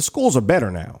Katrina. The schools are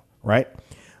better now, right?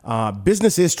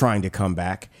 Business is trying to come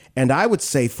back. And I would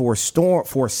say for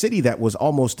a city that was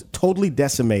almost totally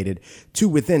decimated to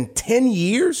within 10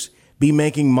 years be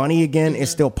making money again is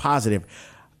still positive.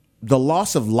 The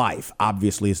loss of life,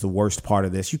 obviously, is the worst part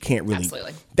of this. You can't really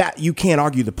you can't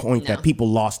argue the point that people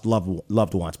lost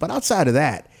loved ones. But outside of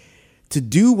that, to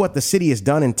do what the city has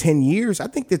done in 10 years, I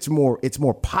think it's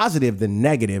more positive than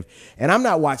negative. And I'm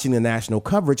not watching the national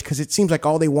coverage because it seems like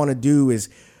all they want to do is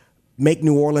make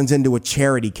New Orleans into a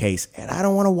charity case. And I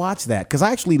don't want to watch that because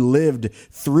I actually lived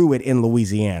through it in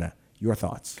Louisiana. Your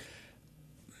thoughts?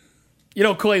 You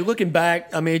know, Clay, looking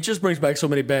back, I mean, it just brings back so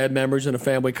many bad memories in a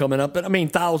family coming up. But, I mean,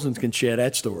 thousands can share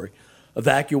that story.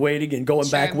 Evacuating and going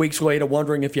back weeks later,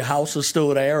 wondering if your house is still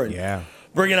there. And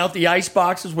bringing out the ice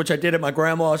boxes, which I did at my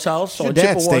grandma's house. Your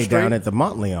dad stayed down at the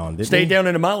Montleon, didn't he? Stayed down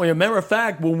in the Montleon. Matter of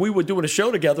fact, when we were doing a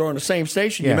show together on the same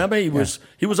station, you remember? He was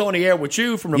on the air with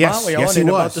you from the Montleon and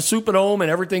about the Superdome and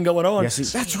everything going on.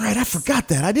 Yes, that's right. I forgot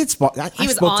that. I did spoke. He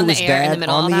was spoke on to the his air dad in the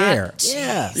middle on of the that. air.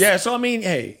 Yeah. Yeah, so I mean,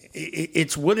 hey,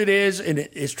 it's what it is, and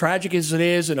as tragic as it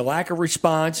is, and a lack of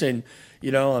response, and,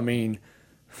 you know, I mean,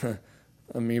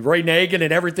 Ray Nagin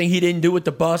and everything he didn't do with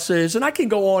the buses, and I can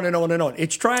go on and on and on.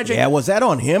 It's tragic. Yeah, was that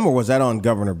on him or was that on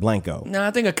Governor Blanco? No,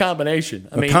 I think a combination.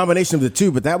 A combination of the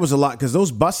two, but that was a lot because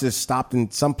those buses stopped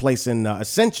in some place in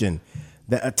Ascension.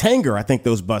 Tanger, I think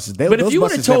those buses. But if you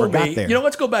would have told me, there. you know,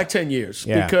 let's go back 10 years.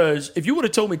 Yeah. Because if you would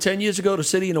have told me 10 years ago the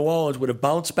city of New Orleans would have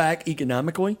bounced back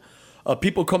economically,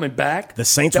 people coming back. The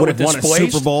Saints would have won a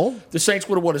Super Bowl. The Saints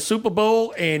would have won a Super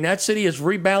Bowl, and that city has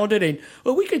rebounded. And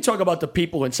well, we can talk about the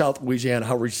people in South Louisiana,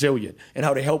 how resilient and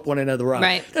how they help one another out.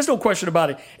 Right. There's no question about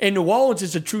it. And New Orleans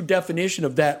is a true definition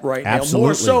of that right Absolutely. now.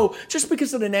 More so just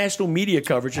because of the national media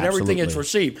coverage and everything it's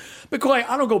received. But Clay,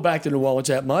 I don't go back to New Orleans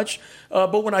that much.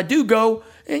 But when I do go,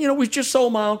 and, you know, we just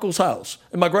sold my uncle's house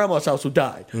and my grandma's house who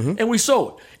died. Mm-hmm. And we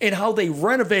sold it. And how they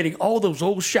renovating all those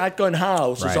old shotgun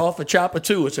houses off of Chopper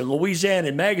 2. It's in Louisiana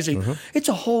and Magazine. It's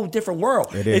a whole different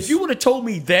world. It is. If you would have told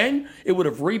me then it would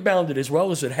have rebounded as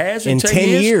well as it has in 10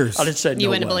 years, I'd have said no You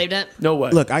wouldn't have way. believed it? No way.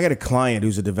 Look, I got a client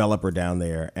who's a developer down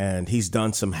there, and he's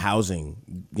done some housing.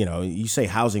 You know, you say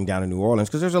housing down in New Orleans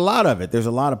because there's a lot of it. There's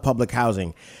a lot of public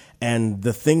housing. And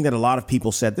the thing that a lot of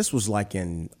people said, this was like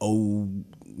in,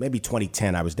 maybe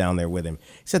 2010, I was down there with him.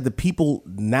 He said the people,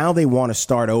 now they want to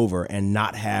start over and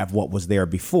not have what was there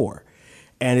before.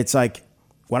 And it's like,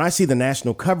 when I see the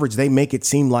national coverage, they make it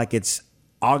seem like it's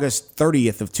August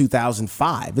 30th of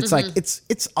 2005. It's like,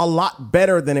 it's a lot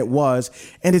better than it was,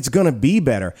 and it's going to be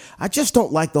better. I just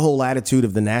don't like the whole attitude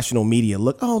of the national media.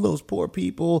 Look, oh, those poor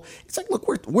people. It's like, look,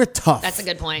 we're tough. That's a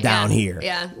good point. Down Yeah. here.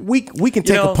 Yeah. We can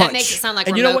take a punch. That makes it sound like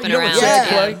and we're you know what? moping You know what's around.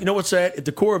 sad, Yeah. Clay? You know what's sad? If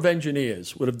the Corps of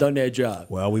Engineers would have done their job.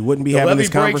 Well, we wouldn't be The having levee this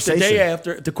breaks the conversation. day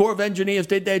after. If the Corps of Engineers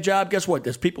did their job, guess what?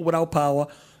 There's people without power.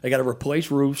 They got to replace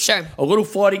roofs. Sure. A little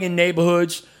flooding in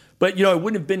neighborhoods. But, you know, it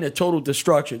wouldn't have been a total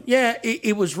destruction. Yeah,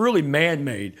 it was really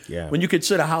man-made. Yeah. When you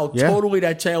consider how totally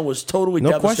that town was totally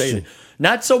devastated. question.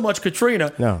 Not so much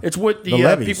Katrina. No. It's what the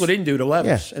levees. people didn't do, the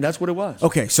levees. Yeah. And that's what it was.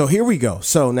 Okay, so here we go.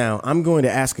 So now I'm going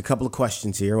to ask a couple of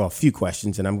questions here, well, a few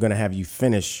questions, and I'm going to have you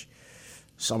finish.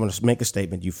 So I'm going to make a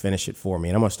statement. You finish it for me,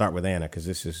 and I'm going to start with Anna because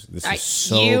this is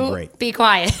so you great. Be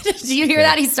quiet. Do you hear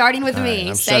that? He's starting with All me. right,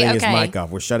 I'm Say shutting okay. his mic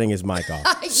off. We're shutting his mic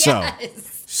off.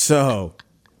 Yes. So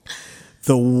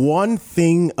the one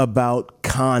thing about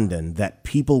Condon that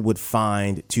people would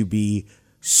find to be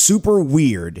super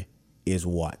weird is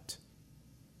what?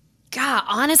 God,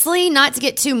 honestly, not to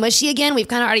get too mushy again, we've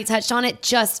kind of already touched on it.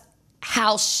 Just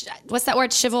how, what's that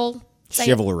word? Say it.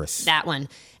 Chivalrous. That one.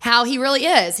 How he really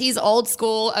is. He's old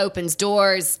school, opens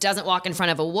doors, doesn't walk in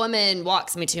front of a woman,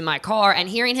 walks me to my car. And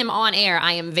hearing him on air,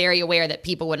 I am very aware that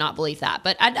people would not believe that.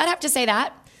 But I'd have to say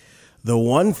that. The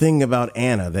one thing about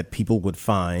Anna that people would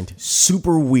find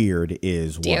super weird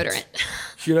is what? Deodorant.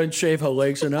 She doesn't shave her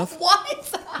legs enough.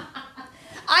 What?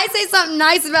 I say something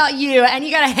nice about you, and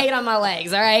you got to hate on my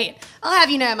legs, all right? I'll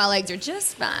have you know my legs are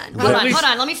just fine. Hold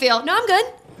on. Let me feel. No, I'm good.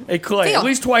 Hey, Clay, Feel. at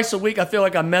least twice a week I feel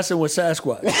like I'm messing with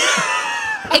Sasquatch.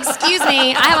 Excuse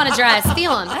me. I have on a dress.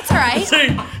 Feel them. That's all right.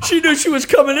 See, she knew she was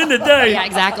coming in today. Yeah,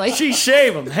 exactly. She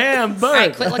shaved him. Ham, bird. All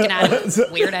right, quit looking at him,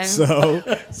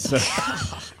 weirdo.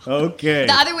 Okay.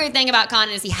 The other weird thing about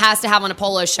Condon is he has to have on a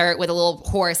polo shirt with a little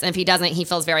horse, and if he doesn't, he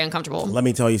feels very uncomfortable. Let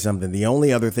me tell you something. The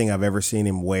only other thing I've ever seen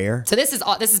him wear So this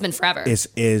has been forever.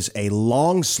 is a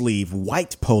long sleeve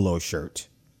white polo shirt.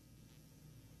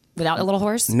 Without a little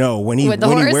horse? No, when he With the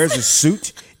horse? wears a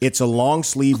suit, it's a long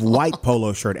sleeve white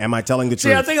polo shirt. Am I telling the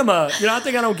truth? See, I think I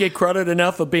think I don't get credit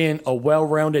enough for being a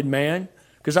well-rounded man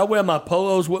because I wear my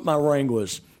polos with my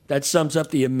Wranglers. That sums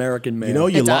up the American man. You know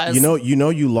It does.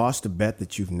 you lost a bet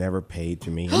that you've never paid to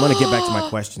me. I'm going to get back to my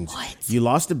questions. What? You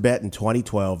lost a bet in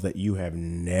 2012 that you have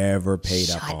never paid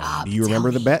up Shut on. up. Do you remember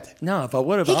the bet? No, if I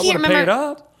would have, He I can't would have paid remember-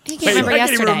 up. he can't remember I can't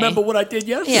yesterday. even remember what I did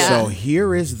yesterday. Yeah. So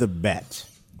here is the bet.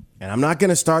 And I'm not going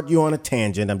to start you on a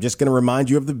tangent. I'm just going to remind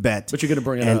you of the bet. But you're going to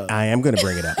bring it and up. I am going to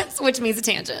bring it up. Which means a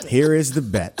tangent. Here is the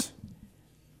bet.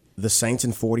 The Saints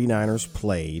and 49ers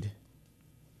played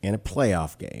in a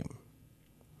playoff game.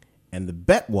 And the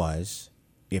bet was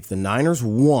if the Niners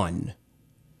won,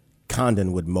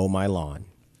 Condon would mow my lawn.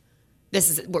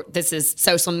 This is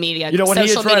social media. You know what? Social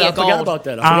He is right. media I gold. forgot about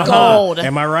that. Gold.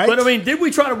 Am I right? But I mean, did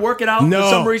we try to work it out? No. For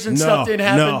some reason, stuff didn't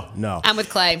happen. No. I'm with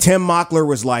Clay. Tim Mockler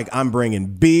was like, I'm bringing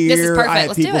beer. This is perfect. I had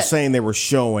Let's do people it. saying they were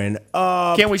showing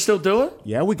up. Can we still do it?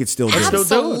 Yeah, we could still do Let's it.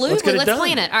 still do it. Let's get it Let's done.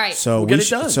 plan it. All right. So We'll get it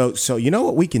done. So you know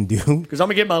what we can do? Because I'm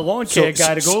gonna get my lawn care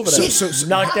guy to go over there.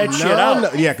 Knock that shit out.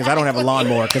 No, yeah, because I don't have a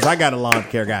lawnmower. Because I got a lawn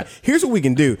care guy. Here's what we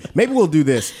can do. Maybe we'll do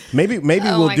this. Maybe my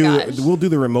gosh. we'll do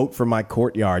the remote from my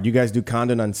courtyard. You guys do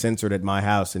Condon Uncensored at my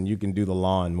house, and you can do the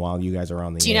lawn while you guys are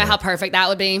on the. Do you know how perfect that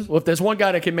would be? Well, if there's one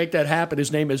guy that can make that happen,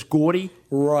 his name is Gordy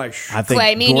Rush. I think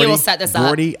Clay, me and you will set this up.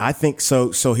 Gordy, I think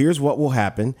so. So here's what will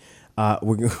happen.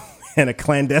 We're going in a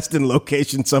clandestine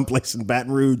location someplace in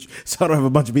Baton Rouge, so I don't have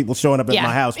a bunch of people showing up at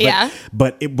my house.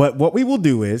 But but what we will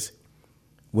do is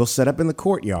we'll set up in the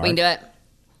courtyard. We can do it.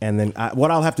 And then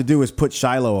what I'll have to do is put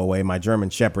Shiloh away, my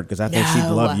German Shepherd, because I think she'd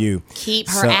love you. Keep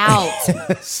her out.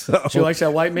 She likes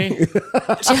that white meat.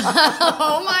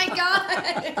 Oh my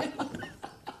God.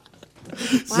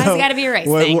 Why has it got to be a race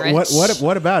thing, Rich?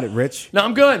 What about it, Rich? No,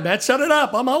 I'm good, man. Set it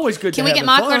up. I'm always good. Can we get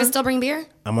Mockler to still bring beer?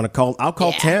 I'll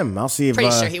call Tim. I'll see if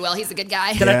Pretty sure he will. He's a good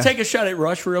guy. Can I take a shot at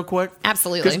Rush real quick?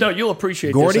 Absolutely. Because no, you'll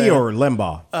appreciate Gordy this, or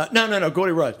Limbaugh. No,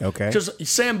 Gordy Rush. Okay. Just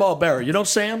Sam Barbera. You know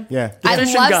Sam? Yeah. The I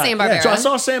fishing love guy. Sam Barbera. So I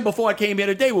saw Sam before I came here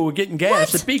today. We were getting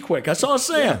gas at Be Quick. I saw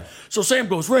Sam. Yeah. So Sam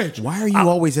goes, Rich. Why are you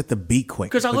always at the Be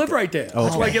Quick? Because I live right there.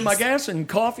 That's where I get my gas and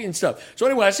coffee and stuff. So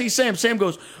anyway, I see Sam. Sam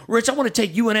goes, Rich, I want to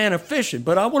take you and Anna fishing,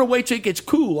 but I want to wait till it gets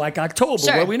cool, like October,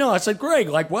 Sure. where we know. I said, Greg,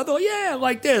 like weather? Yeah,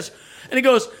 like this. And he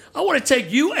goes, I want to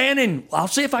take you, Anna, and I'll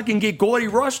see if I can get Gordy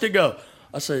Rush to go.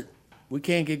 I said, we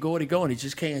can't get Gordy going. He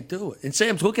just can't do it. And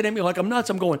Sam's looking at me like I'm nuts.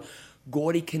 I'm going,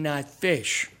 Gordy cannot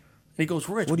fish. And he goes,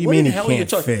 Rich, what do you mean the he hell are you can't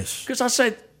talking? fish? Because I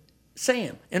said,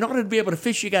 Sam, in order to be able to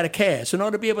fish, you got to cast. In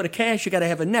order to be able to cast, you got to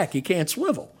have a neck. You can't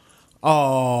swivel.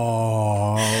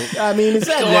 Oh, I mean, is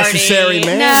that Gordy. necessary,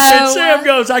 man? No. And Sam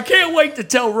goes, I can't wait to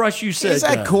tell Rush you said Is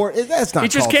that court? That's not. He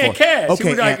just called can't for. cast. He Okay,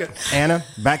 was like, Anna,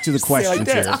 back to the questions like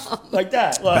here. this. Like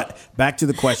that. Look. Back to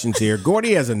the questions here.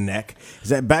 Gordy has a neck.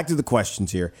 Back to the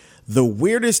questions here. The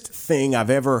weirdest thing I've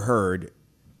ever heard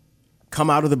come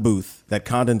out of the booth that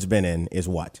Condon's been in is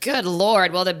what? Good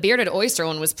Lord. Well, the bearded oyster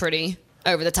one was pretty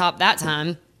over the top that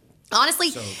time. Honestly,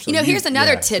 here's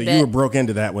another tidbit. So you were broke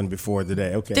into that one before the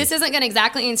day. Okay. This isn't going to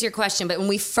exactly answer your question, but when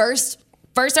we first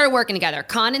started working together,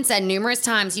 Condon said numerous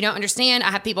times, you don't understand.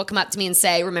 I have people come up to me and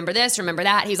say, remember this, remember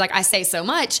that. He's like, I say so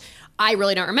much, I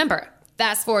really don't remember.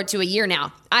 Fast forward to a year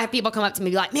now. I have people come up to me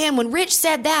and be like, man, when Rich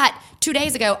said that 2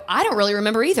 days ago, I don't really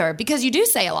remember either because you do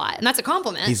say a lot. And that's a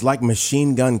compliment. He's like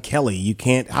Machine Gun Kelly. You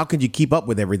can't, how could you keep up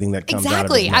with everything that comes out of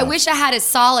Exactly. his mouth? I wish I had a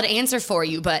solid answer for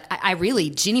you, but I really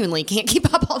genuinely can't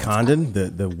keep up all the time. Condon,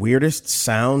 the weirdest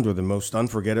sound or the most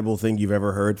unforgettable thing you've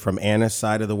ever heard from Anna's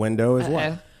side of the window is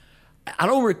what? I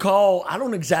don't recall. I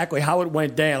don't exactly how it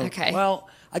went down. Okay. Well,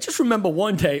 I just remember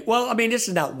one day. Well, I mean, this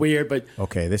is not weird, but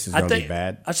Okay, this is going to be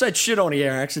bad. I said shit on the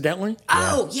air accidentally.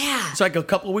 Oh, yeah. It's like a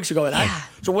couple of weeks ago.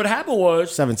 So what happened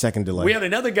was 7-second delay. we had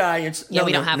another guy. We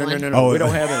don't have one. No, we don't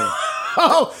have any.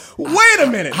 Oh, wait a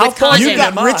minute. How far you in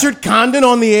got am I? Richard Condon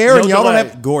on the air No and y'all don't delay.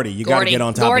 have Gordy. You got to get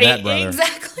on top of that, brother.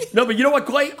 Exactly. No, but you know what,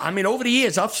 Clay? I mean, over the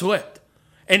years, I've slipped.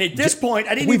 And at this point,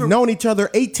 I didn't We've even... known each other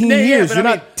 18 Yeah, years. but You're I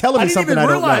mean, not telling me something I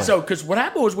don't know. I didn't even realize, though, because what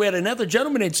happened was we had another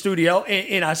gentleman in studio,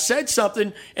 and I said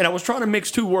something, and I was trying to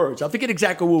mix two words. I forget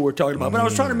exactly what we were talking about, but I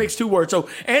was trying to mix two words. So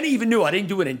Annie even knew I didn't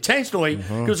do it intentionally.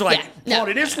 It was like part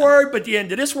of this word, but the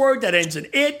end of this word, that ends in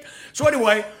it. So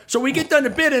anyway, we get done the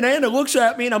bit, and Anna looks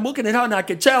at me, and I'm looking at her, and I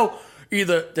can tell...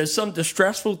 Either there's some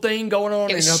distressful thing going on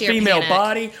in her female panic.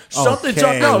 body. Something's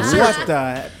up. Okay, No, what seriously.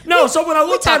 the... No, so when I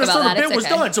looked talk at her, so about the that. bit It's was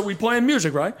okay. done. So we playing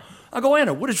music, right? I go,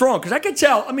 Anna, what is wrong? Because I can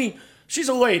tell. I mean, she's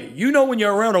a lady. You know when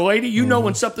you're around a lady, you know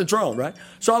when something's wrong, right?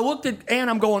 So I looked at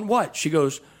Anna, I'm going, what? She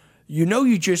goes, you know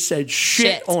you just said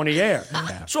shit on the air.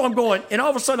 So I'm going, and all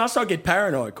of a sudden I start getting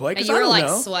paranoid, Clay, And because you I were don't like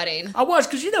know. sweating. I was,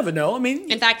 because you never know. I mean,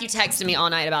 In fact, you texted me all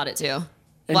night about it too.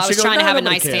 and Well, I she was goes, trying to "No, have a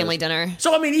nobody nice cares." family dinner.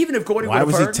 So I mean, even if Gordy would Why have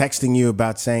was he heard, texting you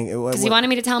about saying... Because he wanted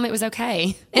me to tell him it was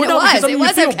okay. And well, no, because, I mean, it you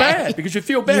was feel okay. bad because you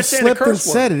feel bad You saying a slipped and curse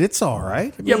word. said it. It's all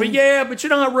right. I mean, But you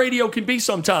know how radio can be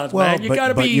sometimes, well, man. You got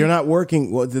to but be. you're not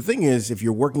working. Well, the thing is, if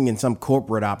you're working in some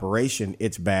corporate operation,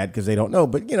 it's bad because they don't know.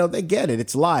 But, they get it.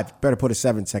 It's live. Better put a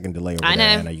 7-second delay over I there,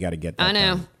 know. Anna. You got to get that I know.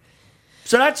 done.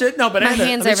 So that's it. No, but My Anna,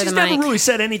 hand's I mean, over she's the never mic. really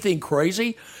said anything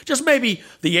crazy. Just maybe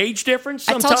the age difference.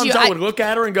 I told Sometimes you, I I- would look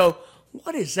at her and go,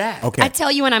 "What is that?" Okay. I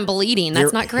tell you when I'm bleeding.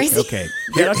 That's not crazy. Okay.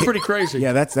 Yeah, that's pretty crazy.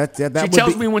 Yeah, that She would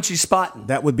tells be, me when she's spotting.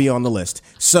 that would be on the list.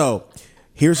 So,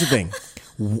 here's the thing.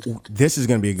 This is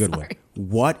going to be a good one.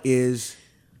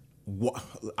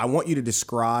 I want you to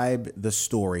describe the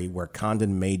story where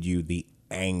Condon made you the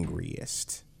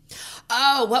angriest.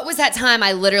 Oh, what was that time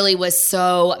I literally was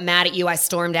so mad at you I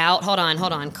stormed out? Hold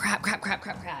on. Crap.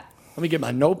 Let me get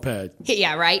my notepad.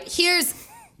 Yeah, right. Here's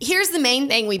the main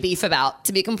thing we beef about,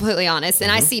 to be completely honest,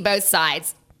 and I see both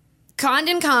sides.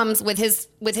 Condon comes with his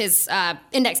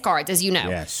index cards, as you know.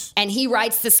 Yes. And he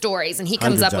writes the stories and he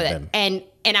comes up with it. Them.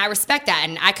 And I respect that,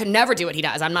 and I could never do what he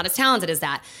does. I'm not as talented as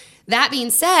that. That being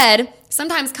said,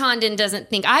 sometimes Condon doesn't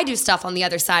think I do stuff on the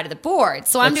other side of the board.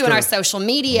 So I'm doing our social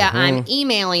media, I'm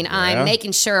emailing, I'm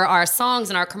making sure our songs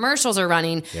and our commercials are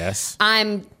running. Yes.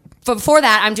 Before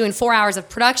that, I'm doing 4 hours of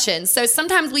production. So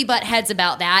sometimes we butt heads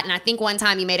about that. And I think one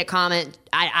time you made a comment,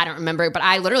 I don't remember, but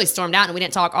I literally stormed out and we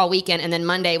didn't talk all weekend. And then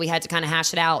Monday we had to kind of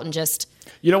hash it out and just...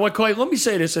 You know what, Clay? Let me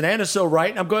say this, and Anna's so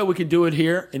right. And I'm glad we can do it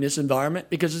here in this environment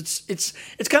because it's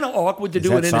kind of awkward to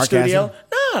do it in the studio.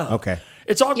 No. Okay.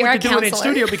 It's awkward to do it in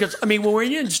studio because, I mean, when we're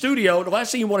in studio, the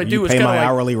last thing you want to do is pay kind of my like...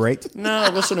 hourly rate? No,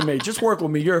 listen to me. Just work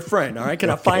with me. You're a friend, all right? Can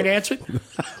I finance it?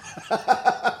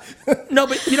 No,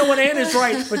 but you know what? Anna's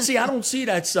right. But see, I don't see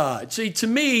that side. See, to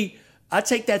me, I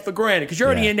take that for granted because you're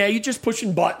already in there. You're just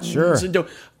pushing buttons and doing...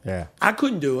 Yeah. I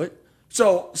couldn't do it.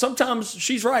 So sometimes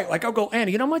she's right. Like I'll go,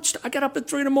 Annie, you know how much I got up at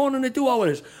 3 a.m. to do all of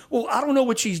this? Well, I don't know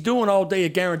what she's doing all day,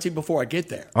 guaranteed before I get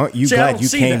there. Aren't you glad you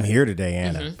came here today,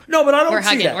 Anna? Mm-hmm. No, but I don't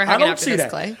see that. We're I hugging don't after see this, that.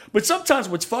 Clay. But sometimes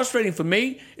what's frustrating for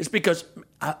me is because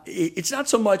it's not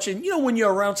so much, and you know when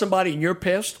you're around somebody and you're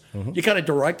pissed, you kind of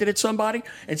direct it at somebody.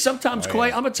 And sometimes,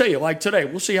 Clay, I'm going to tell you, like today,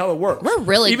 we'll see how it works. We're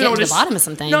really getting to the bottom of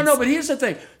some things. No, but here's the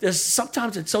thing.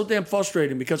 Sometimes it's so damn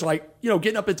frustrating because like, you know,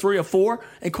 getting up at 3 or 4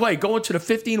 and Clay, going to the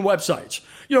 15 websites,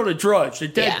 you know, the Drudge, the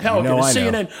Dead Pelican, the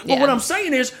CNN. But what I'm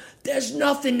saying is there's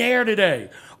nothing there today.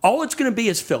 All it's going to be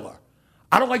is filler.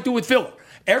 I don't like doing filler.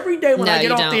 Every day when I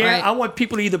get off the air, I want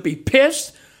people to either be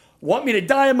pissed, want me to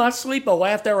die in my sleep, or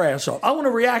laugh their ass off. I want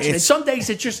a reaction. And some days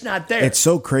it's just not there. It's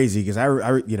so crazy because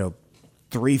I you know,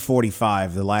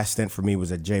 3:45, the last stint for me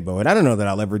was at J-Bo. And I don't know that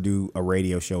I'll ever do a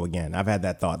radio show again. I've had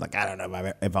that thought. Like, I don't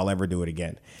know if I'll ever do it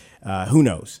again. Who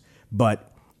knows? But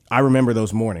I remember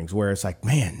those mornings where it's like,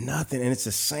 man, nothing. And it's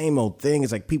the same old thing.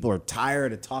 It's like people are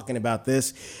tired of talking about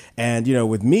this. And, you know,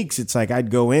 with Meeks, it's like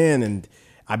I'd go in and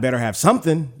I better have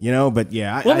something, you know. But,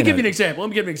 yeah. Let me give you an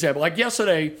example. Like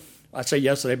yesterday, I say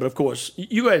yesterday, but of course,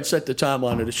 you go ahead and set the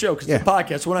timeline of the show because it's a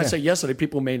podcast. When I say yesterday,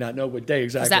 people may not know what day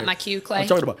exactly. Is that my cue, Clay? I'm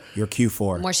talking about your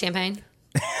Q4. More champagne?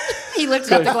 He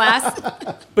lifted up the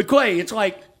glass. But Clay, it's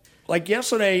like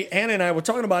yesterday, Anna and I were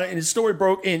talking about it, and the story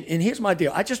broke. And here's my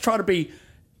deal. I just try to be,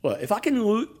 well, if I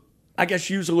can, I guess,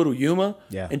 use a little humor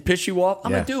and piss you off,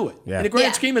 I'm going to do it. In the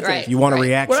grand scheme of things. You want a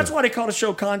reaction. Well, that's why they call the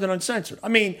show Condon Uncensored. I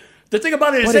mean, the thing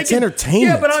about it is it's entertainment.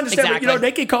 Yeah, but I understand. But, you know,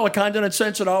 they can call it Condon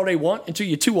Uncensored all they want until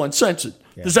you're too uncensored.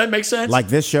 Yeah. Does that make sense? Like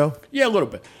this show? Yeah, a little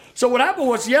bit. So what happened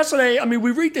was yesterday, I mean,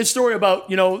 we read this story about,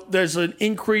 you know, there's an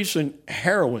increase in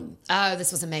heroin Oh,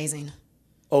 this was amazing.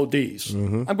 ODs.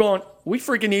 I'm going, we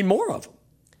freaking need more of them.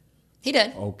 He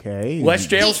did. Okay. Less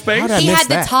jail space. He had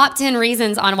the top 10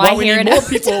 reasons on why we need more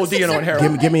people ODing on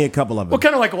heroin. Give me a couple of them. Well,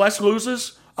 kind of like less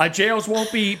losers. Jails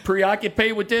won't be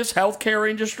preoccupied with this. Healthcare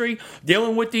industry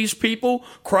dealing with these people.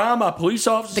 Crime. Our police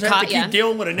officers have to keep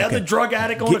dealing with another drug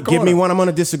addict on the corner. Give me one I'm going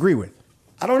to disagree with.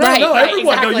 I don't know.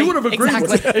 Everyone. Exactly. No, you would have agreed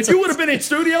with it. If you would have been in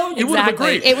studio, you would have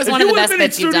agreed. It was one of the best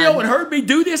bits you've done. If you would have been in studio and heard me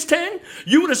do this 10,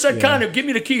 you would have said, kind of, give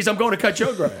me the keys. I'm going to cut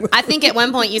your grass. I think at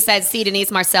one point you said, Denise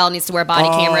Marcel needs to wear body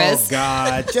cameras. Oh,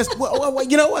 God. Just, well,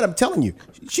 you know what? I'm telling you.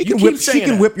 She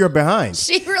can whip your behind.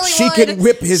 She really would. She can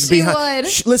whip his behind.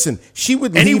 Listen, she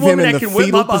would leave him in the fetal position. Any woman that can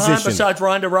whip my behind besides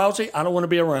Ronda Rousey, I don't want to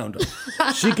be around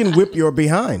her. She can whip your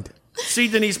behind. See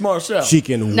Denise Marcel. She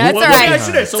can. No, let me ask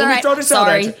you this. So let me throw this out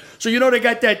at you. So you know they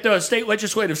got that state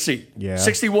legislative seat. Yeah.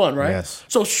 61, right? Yes.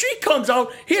 So she comes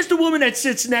out. Here's the woman that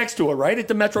sits next to her, right, at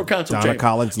the Metro Council chamber. Donna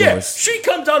Collins Lewis. She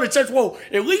comes out and says, well,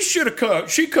 at least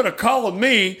she could have called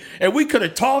me and we could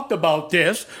have talked about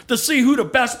this to see who the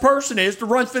best person is to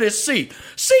run for this seat.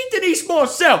 See Denise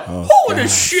Marcel. Who in the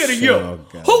shit are you?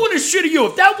 Who in the shit are you?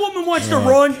 If that woman wants to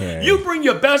run, you bring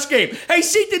your best game. Hey,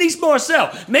 see Denise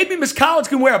Marcel. Maybe Miss Collins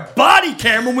can wear a body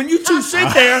camera when you two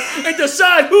sit there and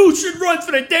decide who should run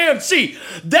for the damn seat.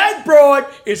 That broad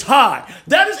is high.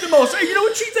 That is the most. You know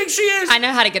what she thinks she is? I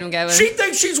know how to get him going. She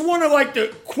thinks she's one of like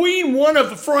the Queen One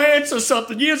of France or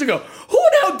something years ago. Who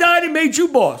the hell died and made you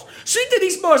boss? She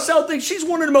Denise Marcel thinks she's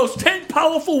one of the most 10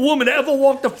 powerful women to ever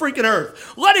walk the freaking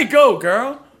earth. Let it go,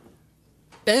 girl.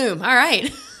 Boom. All right.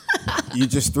 You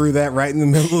just threw that right in the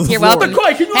middle of the You're floor. welcome. But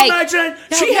Clay, can you imagine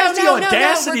that? She has the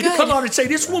audacity to we're come out and say,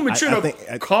 this woman should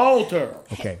have called her.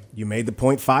 Okay, you made the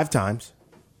point 5 times.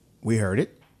 We heard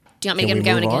it. Do you want me to get him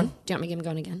going again? Do you want me to get him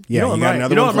going again? Yeah, you got right.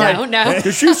 another You know one? I'm right. No.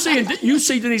 Because you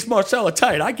see Denise Marcella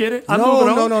tight. I get it. I'm moving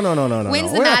on. No.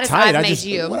 When's the We're not maddest tight. I've I made just,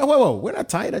 you? Whoa. We're not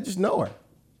tight. I just know her.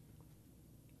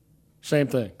 Same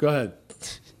thing. Go ahead.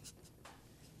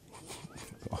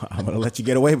 I'm going to let you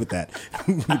get away with that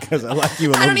because I like you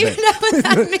a little bit. I don't even know what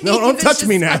that means. No, don't It's touch just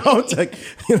me now. funny. It's like,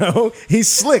 he's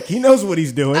slick. He knows what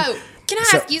he's doing. Oh, can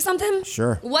I ask you something?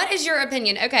 Sure. What is your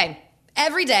opinion? Okay,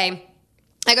 every day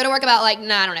I go to work about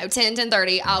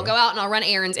 10:30. I'll go out and I'll run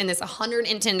errands in this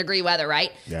 110 degree weather,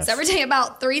 right? Yes. So every day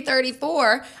about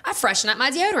 3:34, I freshen up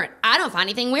my deodorant. I don't find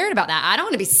anything weird about that. I don't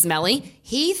want to be smelly.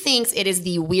 He thinks it is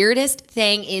the weirdest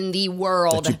thing in the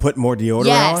world. That you put more deodorant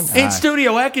Yes. on? In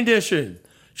studio air conditioning.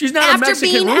 She's not a After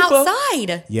Mexican being Rupa.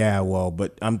 outside. Yeah, well,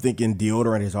 but I'm thinking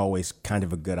deodorant is always kind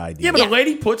of a good idea. Yeah, but Yeah. a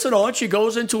lady puts it on. She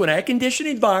goes into an air-conditioned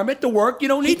environment to work. You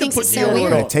don't need to thinks put it's so deodorant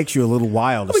weird. on. It takes you a little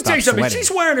while to Let me tell stop you something. sweating.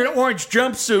 She's wearing an orange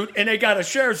jumpsuit, and they got a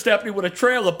sheriff's deputy with a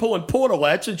trailer pulling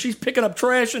portalettes, and she's picking up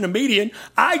trash in the median.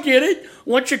 I get it.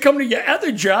 Once you come to your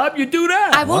other job, you do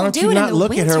that. I Why won't don't do you it not in the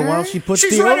look winter. at her while she puts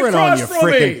She's right deodorant on, across you from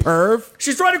me. freaking perv?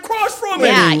 She's right across from me.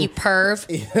 Yeah, you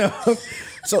perv.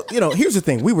 So, here's the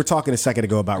thing. We were talking a second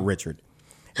ago about Richard.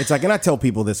 It's like, and I tell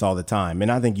people this all the time,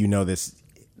 and I think you know this,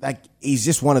 like, he's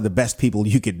just one of the best people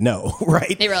you could know,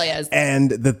 right? He really is.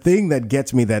 And the thing that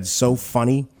gets me that's so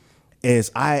funny is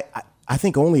I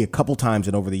think only a couple times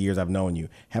in over the years I've known you,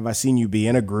 have I seen you be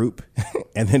in a group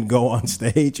and then go on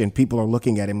stage and people are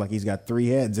looking at him like he's got three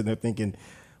heads and they're thinking,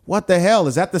 what the hell?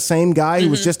 Is that the same guy who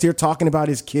was just here talking about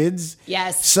his kids?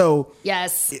 Yes. So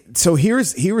Yes.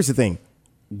 here's the thing.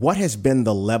 What has been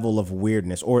the level of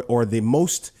weirdness or the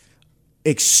most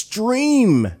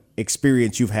extreme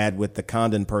experience you've had with the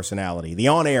Condon personality, the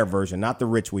on-air version, not the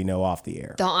Rich we know off the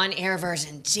air? The on-air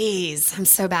version. Jeez, I'm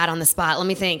so bad on the spot. Let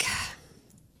me think.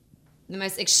 The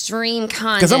most extreme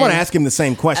content. Because I'm going to ask him the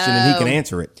same question and he can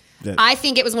answer it. I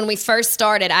think it was when we first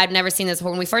started. I'd never seen this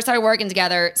before. When we first started working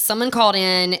together, someone called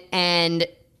in and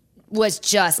was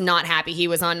just not happy. He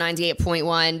was on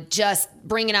 98.1, just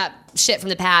bringing up shit from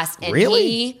the past. And Really?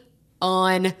 he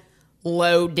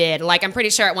unloaded. Like, I'm pretty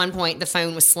sure at one point the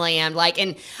phone was slammed. Like,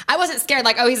 and I wasn't scared,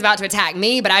 like, oh, he's about to attack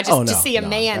me, but I just, to see a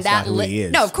man that's that not who he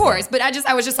is. No, of course. Yeah. But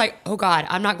I was just like, oh God,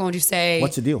 I'm not going to say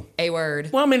What's the deal? a word.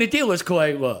 Well, I mean, the deal is,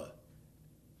 Clay, look,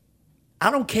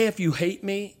 I don't care if you hate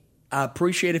me. I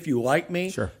appreciate if you like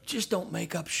me. Sure. Just don't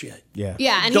make up shit. Yeah.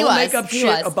 Yeah, and Don't he was. make up He shit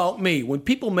was. about me. When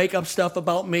people make up stuff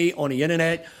about me on the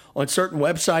internet, on certain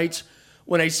websites,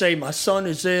 when they say my son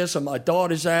is this or my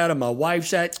daughter's that or my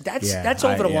wife's that, that's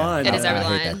over the line. It is over the I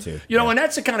line. hate that too. You know, and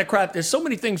that's the kind of crap. There's so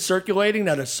many things circulating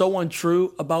that are so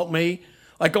untrue about me,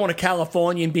 like going to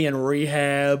California and being in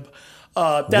rehab.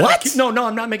 What? No,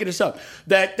 I'm not making this up.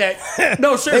 No,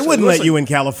 seriously. They wouldn't let listen. you in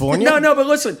California. No, but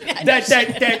listen,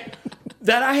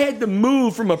 that I had to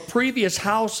move from a previous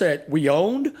house that we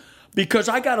owned because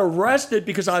I got arrested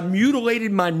because I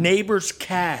mutilated my neighbor's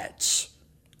cats.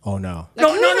 Oh, no. Like,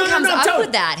 who even comes up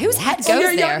with that? Whose head goes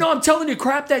there? No, I'm telling you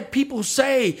crap that people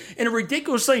say and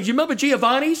ridiculous things. You remember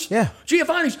Giovanni's? Yeah.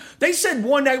 Giovanni's. They said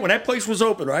one night when that place was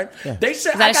open, right? Yeah. They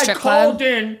said Is that I a got strip called club?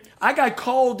 in. I got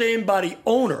called in by the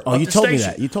owner Oh, of you the told me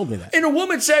station. that. You told me that. And the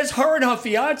woman says her and her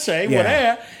fiance were Yeah.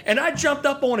 there, and I jumped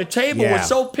up on a table, Yeah. was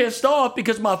so pissed off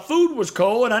because my food was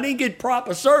cold and I didn't get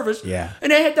proper service. Yeah.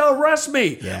 And they had to arrest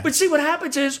me. Yeah. But see, what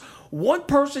happens is one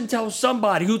person tells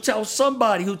somebody who tells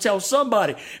somebody who tells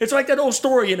somebody. It's like that old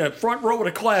story in the front row of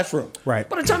the classroom. Right.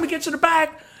 By the time it gets to the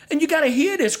back, and you got to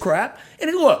hear this crap. And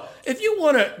then look, if you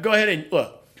want to go ahead and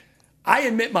look, I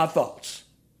admit my faults.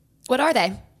 What are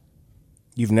they?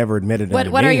 You've never admitted them to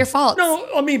What are me. your faults? No,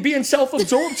 I mean being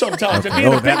self-absorbed sometimes and being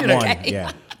Oh, that opinionated. one.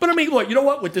 Yeah. But I mean, look, you know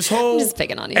what? With this whole just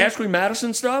picking on you. Ashley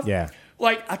Madison stuff, Yeah.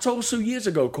 Like I told Sue years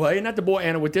ago, Clay, and not the boy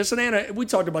Anna with this, and Anna, we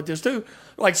talked about this too.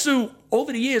 Like Sue,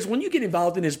 over the years, when you get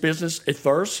involved in this business at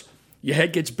first, your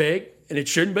head gets big, and it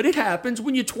shouldn't, but it happens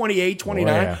when you're 28,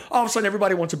 29. Oh, yeah. All of a sudden,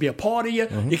 everybody wants to be a part of you.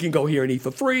 You can go here and eat for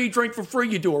free, drink for free.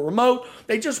 You do a remote.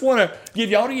 They just want to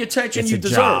give you all the attention It's you a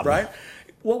deserve, job. right?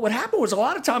 Well, what happened was a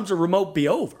lot of times the remote be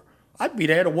over. I'd be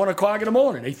there at 1 o'clock in the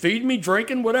morning. They feed me,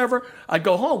 drinking, whatever. I'd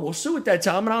go home. Well, Sue at that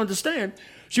time, and I understand.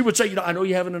 She would say, I know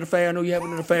you're having an affair. I know you're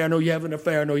having an affair. I know you're having an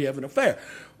affair. I know you're having an affair.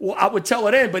 Well, I would tell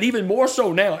her then, but even more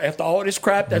so now, after all this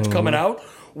crap that's coming out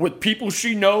with people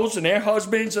she knows and their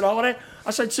husbands and all of that,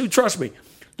 I said, Sue, trust me,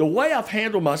 the way I've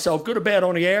handled myself, good or bad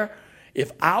on the air,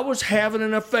 if I was having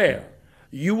an affair,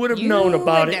 you would have known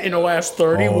about it in the last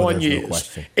 31 there's no years.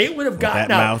 question. It would have gotten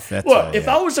that out. mouth, that's Look, a- if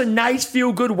yeah. I was a nice,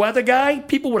 feel-good weather guy,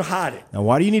 people would hide it. Now,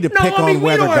 why do you need to No, pick I mean, on we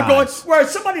weather know where I'm going. guys? Where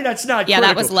somebody that's not Yeah,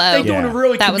 that critical, was low. They doing Yeah. a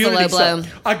really That was a community low blow.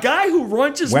 stuff. A guy who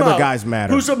runs his Weather mouth, guys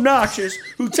matter. who's obnoxious,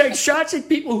 who takes shots at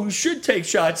people who should take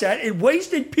shots at, and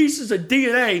wasted pieces of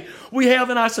DNA we have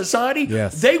in our society.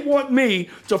 Yes. They want me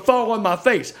to fall on my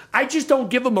face. I just don't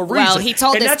give them a reason. Well, he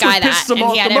told And this that's what guy pisses that, them and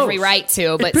off he had the every most. right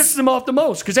to, but it pisses them off the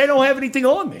most because they don't have anything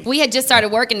on me. we had just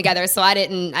started working together, so I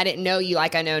didn't know you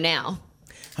like I know now.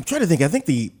 I'm trying to think. I think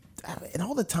in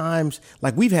all the times,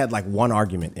 like we've had like one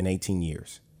argument in 18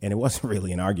 years. And it wasn't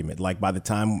really an argument. Like by the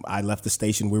time I left the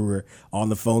station, we were on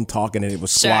the phone talking and it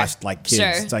was squashed like kids. Sure.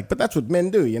 It's like, but that's what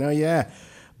men do, you know? Yeah.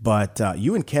 But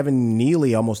you and Kevin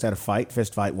Neely almost had a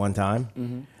fist fight one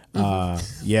time.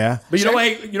 Yeah. But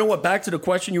you know what? Back to the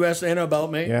question you asked Anna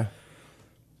about me. Yeah.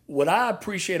 What I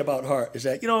appreciate about her is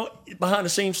that, behind the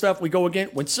scenes stuff we go again,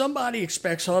 when somebody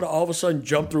expects her to all of a sudden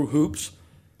jump through hoops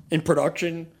in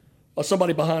production or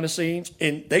somebody behind the scenes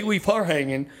and they leave her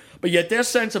hanging, but yet their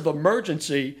sense of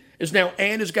emergency is now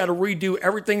Anna's got to redo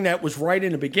everything that was right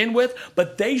in to begin with,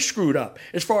 but they screwed up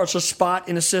as far as a spot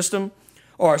in the system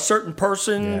or a certain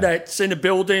person that's in the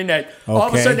building that all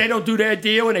of a sudden they don't do their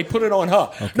deal and they put it on her.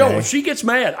 Okay. No, when she gets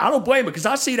mad, I don't blame her because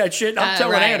I see that shit and I'm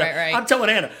telling right, Anna. right. I'm telling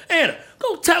Anna,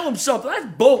 go tell him something. That's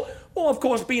bull. Well, of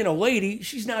course, being a lady,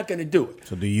 she's not going to do it.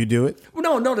 So do you do it?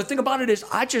 No, the thing about it is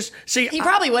I just, see. He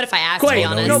probably would if I asked, to Clay, be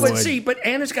honest. no, he but would. see, but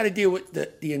Anna's got to deal with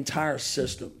the entire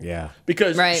system. Yeah.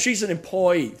 Because Right. she's an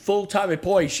employee, full-time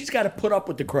employee. She's got to put up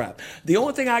with the crap. The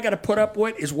only thing I got to put up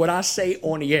with is what I say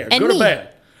on the air, And good me. or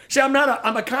bad. See, I'm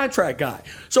a contract guy.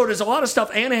 So there's a lot of stuff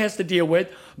Anna has to deal with,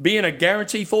 being a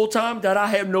guarantee full-time, that I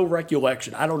have no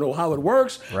recollection. I don't know how it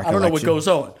works. I don't know what Recollection. goes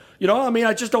on.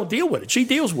 I just don't deal with it. She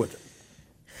deals with it.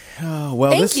 Oh,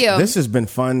 well, Thank you. this has been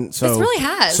fun. So, This really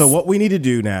has. So what we need to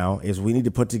do now is we need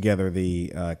to put together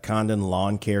the Condon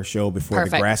Lawn Care Show before the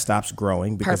Perfect. grass stops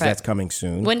growing because Perfect. that's coming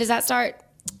soon. When does that start?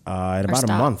 In about stop?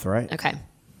 a month, right? Okay.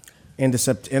 End of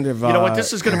September. You know what?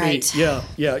 This is going to Right. be,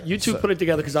 yeah. You two put it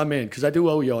together because I'm in, because I do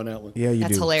owe you on that one. Yeah, you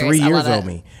That's do. hilarious. 3 I years love owe it.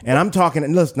 me, and I'm talking.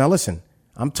 And listen.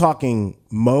 I'm talking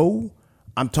mow.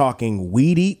 I'm talking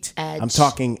weed eat. Edge. I'm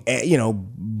talking,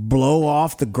 blow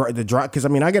off the dry. Because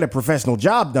I get a professional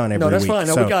job done every No, that's week. fine.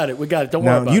 No, so, we got it. Don't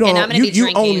No, worry about you it. don't. And I'm gonna You, be you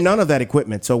drinking. own none of that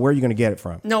equipment. So where are you going to get it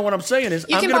from? No, what I'm saying is,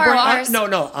 You I'm can going to borrow bring. ours.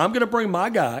 No, I'm going to bring my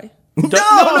guy. You Wait.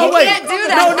 can't do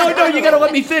that. No, you got to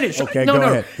let me finish. Okay, no, go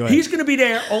no. ahead, go ahead. He's going to be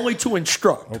there only to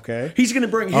instruct. Okay. He's going to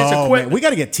bring his Oh, equipment. man, we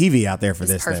got to get TV out there for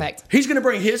this. Perfect. He's going to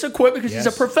bring his equipment because he's a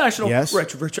Yes. professional. Yes.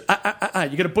 Rich, you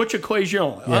got to butcher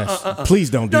Clayjon. Yes. Please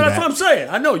don't do No, that. that's what I'm saying.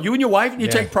 I know you and your wife, and you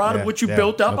Yeah, take pride yeah, of what you yeah.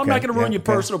 built up. I'm Okay, not going to ruin yeah, your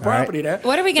personal okay. All right. property there.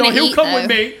 What are we gonna He'll eat, come with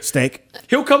though? me. Steak.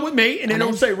 He'll come with me, and then I'm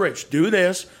he'll in. say, Rich, do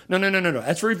this. No.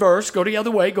 That's reverse. Go the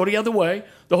other way. The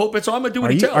whole bit. So I'm going to do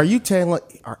what he tells. Are you telling?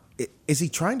 Is he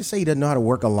trying to say he doesn't know how to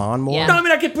work a lawnmower? Yeah.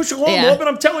 No, I can push a lawnmower, Yeah. but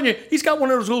I'm telling you, he's got one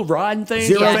of those little riding things.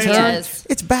 Zero Yeah, he turn. does.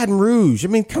 It's Baton Rouge.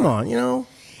 Come on,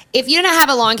 If you didn't have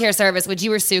a lawn care service, would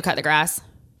you or Sue cut the grass?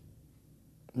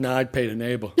 No, I'd pay the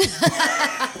neighbor.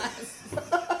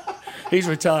 He's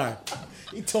retired.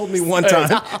 He told me one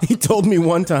time. He told me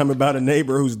one time about a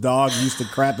neighbor whose dog used to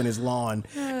crap in his lawn,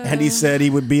 and he said he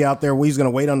would be out there. He's going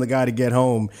to wait on the guy to get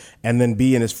home, and then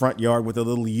be in his front yard with a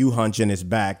little U-hunch in his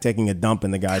back, taking a dump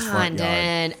in the guy's front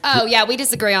yard. Condon. Oh, yeah, we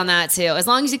disagree on that, too. As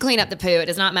long as you clean up the poo, it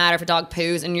does not matter if a dog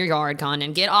poos in your yard,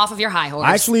 Condon. Get off of your high horse.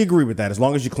 I actually agree with that, as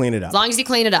long as you clean it up. as long as you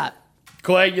clean it up.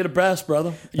 Clay, you're the best,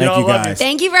 brother. Thank you I love guys.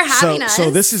 Thank you for having us.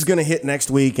 So this is going to hit next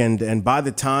week, and by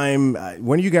the time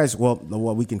when are you guys? Well,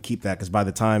 we can keep that because by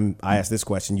the time I ask this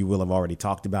question, you will have already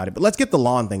talked about it. But let's get the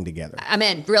lawn thing together. I'm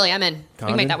in. Really, I'm in. We Condon?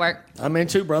 can make that work. I'm in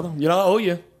too, brother. I owe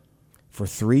you. For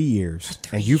 3 years,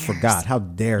 and you forgot. How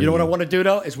dare you? You know what I want to do,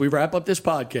 though, is we wrap up this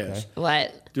podcast.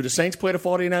 What? Do the Saints play the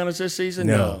 49ers this season?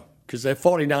 No. Because their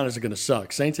 49ers are going to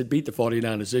suck. Saints had beat the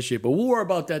 49ers this year, but we'll worry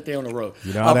about that down the road.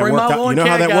 You know how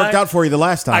that worked out for you the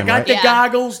last time, I got right? the Yeah.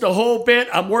 goggles, the whole bit.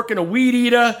 I'm working a weed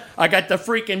eater. I got the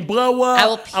freaking blower. I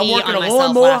will pee I'm working on a myself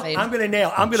lawnmower. laughing. I'm going to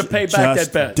nail. I'm going to pay back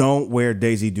Just that bet. don't wear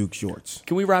Daisy Duke shorts.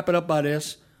 Can we wrap it up by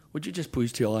this? Would you just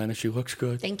please tell Anna she looks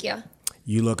good? Thank you.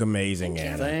 You look amazing,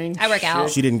 Anna. Thank I work out.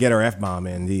 She didn't get her F-bomb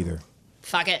in either.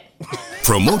 Fuck it.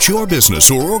 Promote your business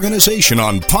or organization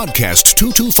on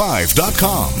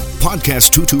podcast225.com.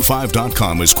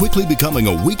 Podcast225.com is quickly becoming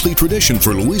a weekly tradition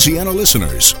for Louisiana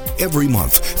listeners. Every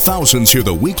month, thousands hear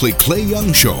the weekly Clay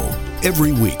Young Show.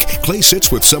 Every week, Clay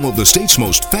sits with some of the state's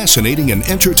most fascinating and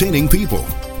entertaining people.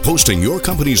 Posting your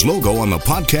company's logo on the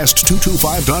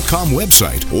podcast225.com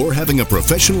website or having a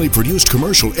professionally produced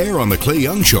commercial air on The Clay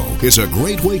Young Show is a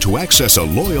great way to access a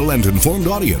loyal and informed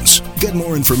audience. Get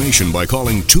more information by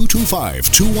calling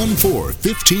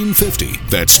 225-214-1550.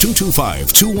 That's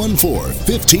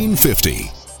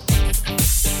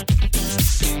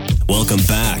 225-214-1550. Welcome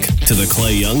back to The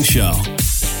Clay Young Show.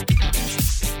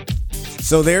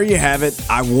 So there you have it.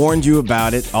 I warned you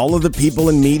about it. All of the people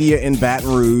in media in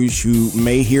Baton Rouge who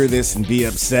may hear this and be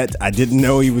upset. I didn't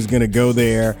know he was going to go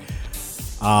there.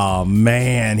 Oh,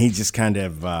 man. He just kind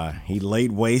of, he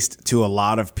laid waste to a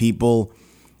lot of people.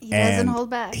 He doesn't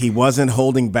hold back. He wasn't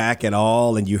holding back at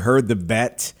all. And you heard the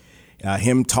bet.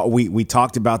 We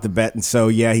talked about the bet. And so,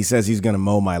 yeah, he says he's going to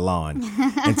mow my lawn.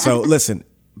 And so, listen,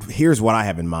 here's what I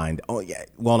have in mind. Oh, yeah.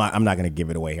 Well, I'm not going to give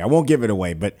it away here. I won't give it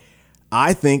away. But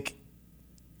I think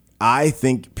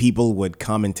people would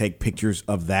come and take pictures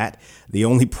of that. The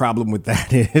only problem with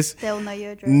that is they'll know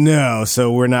your address. No,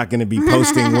 so we're not going to be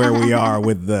posting where we are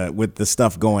with the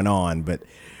stuff going on. But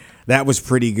that was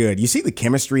pretty good. You see the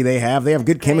chemistry they have? They have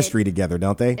good chemistry together,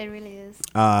 don't they? It really is.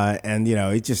 And you know,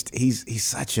 he's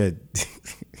such a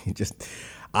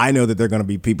I know that there are going to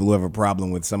be people who have a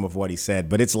problem with some of what he said,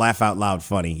 but it's laugh out loud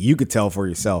funny. You could tell for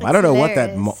yourself. I don't know what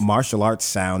that martial arts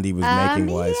sound he was making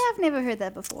was. Yeah, I've never heard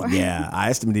that before. Yeah, I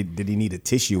asked him, did he need a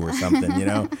tissue or something, you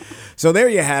know? So there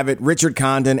you have it. Richard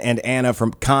Condon and Anna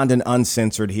from Condon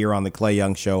Uncensored here on The Clay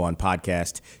Young Show on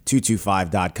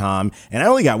podcast225.com. And I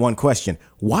only got one question.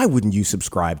 Why wouldn't you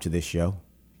subscribe to this show?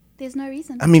 There's no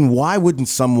reason. I mean, why wouldn't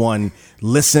someone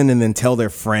listen and then tell their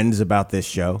friends about this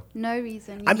show? No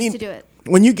reason. You need to do it.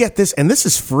 When you get this, and this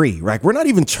is free, right? We're not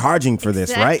even charging for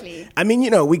this, right? I mean, you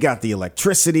know, we got the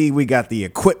electricity, we got the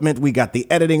equipment, we got the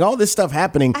editing, all this stuff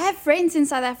happening. I have friends in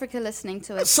South Africa listening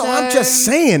to it. So I'm just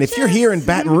saying, if you're here in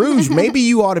Baton Rouge, maybe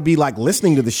you ought to be like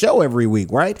listening to the show every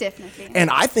week, right? Definitely. And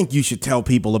I think you should tell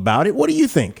people about it. What do you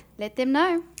think? Let them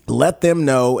know. Let them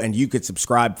know, and you could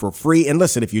subscribe for free. And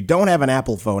listen, if you don't have an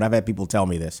Apple phone, I've had people tell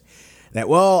me this, that,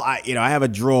 well, I have a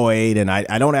Droid and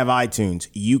I don't have iTunes.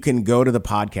 You can go to the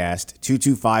podcast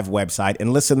 225 website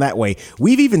and listen that way.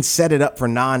 We've even set it up for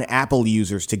non-Apple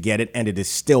users to get it, and it is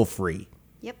still free.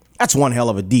 Yep. That's one hell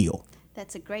of a deal.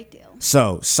 That's a great deal.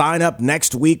 So sign up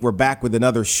next week. We're back with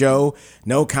another show.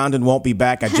 No, Condon won't be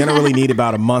back. I generally need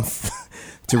about a month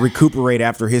to recuperate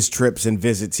after his trips and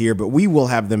visits here, but we will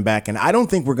have them back. And I don't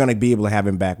think we're going to be able to have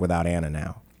him back without Anna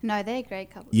now. No, they're a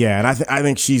great couple. Yeah, and I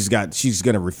think she's going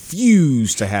to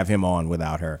refuse to have him on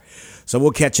without her. So we'll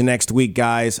catch you next week,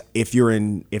 guys. If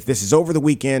this is over the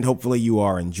weekend, hopefully you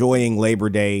are enjoying Labor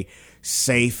Day,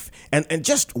 safe, and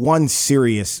just one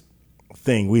serious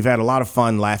thing. We've had a lot of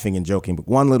fun laughing and joking, but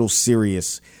one little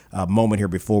serious moment here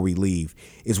before we leave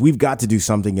is we've got to do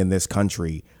something in this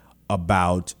country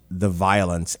about the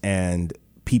violence and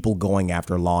people going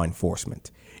after law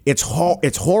enforcement. It's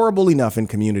horrible enough in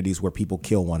communities where people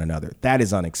kill one another. That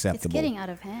is unacceptable. It's getting out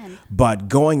of hand. But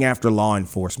going after law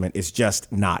enforcement is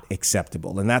just not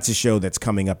acceptable. And that's a show that's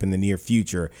coming up in the near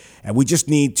future. And we just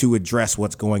need to address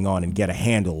what's going on and get a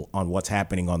handle on what's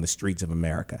happening on the streets of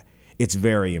America. It's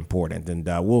very important. And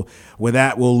we'll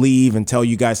leave and tell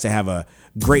you guys to have a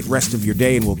great rest of your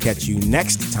day. And we'll catch you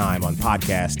next time on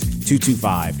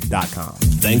podcast225.com.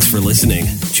 Thanks for listening.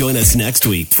 Join us next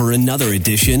week for another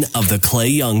edition of The Clay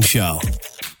Young Show.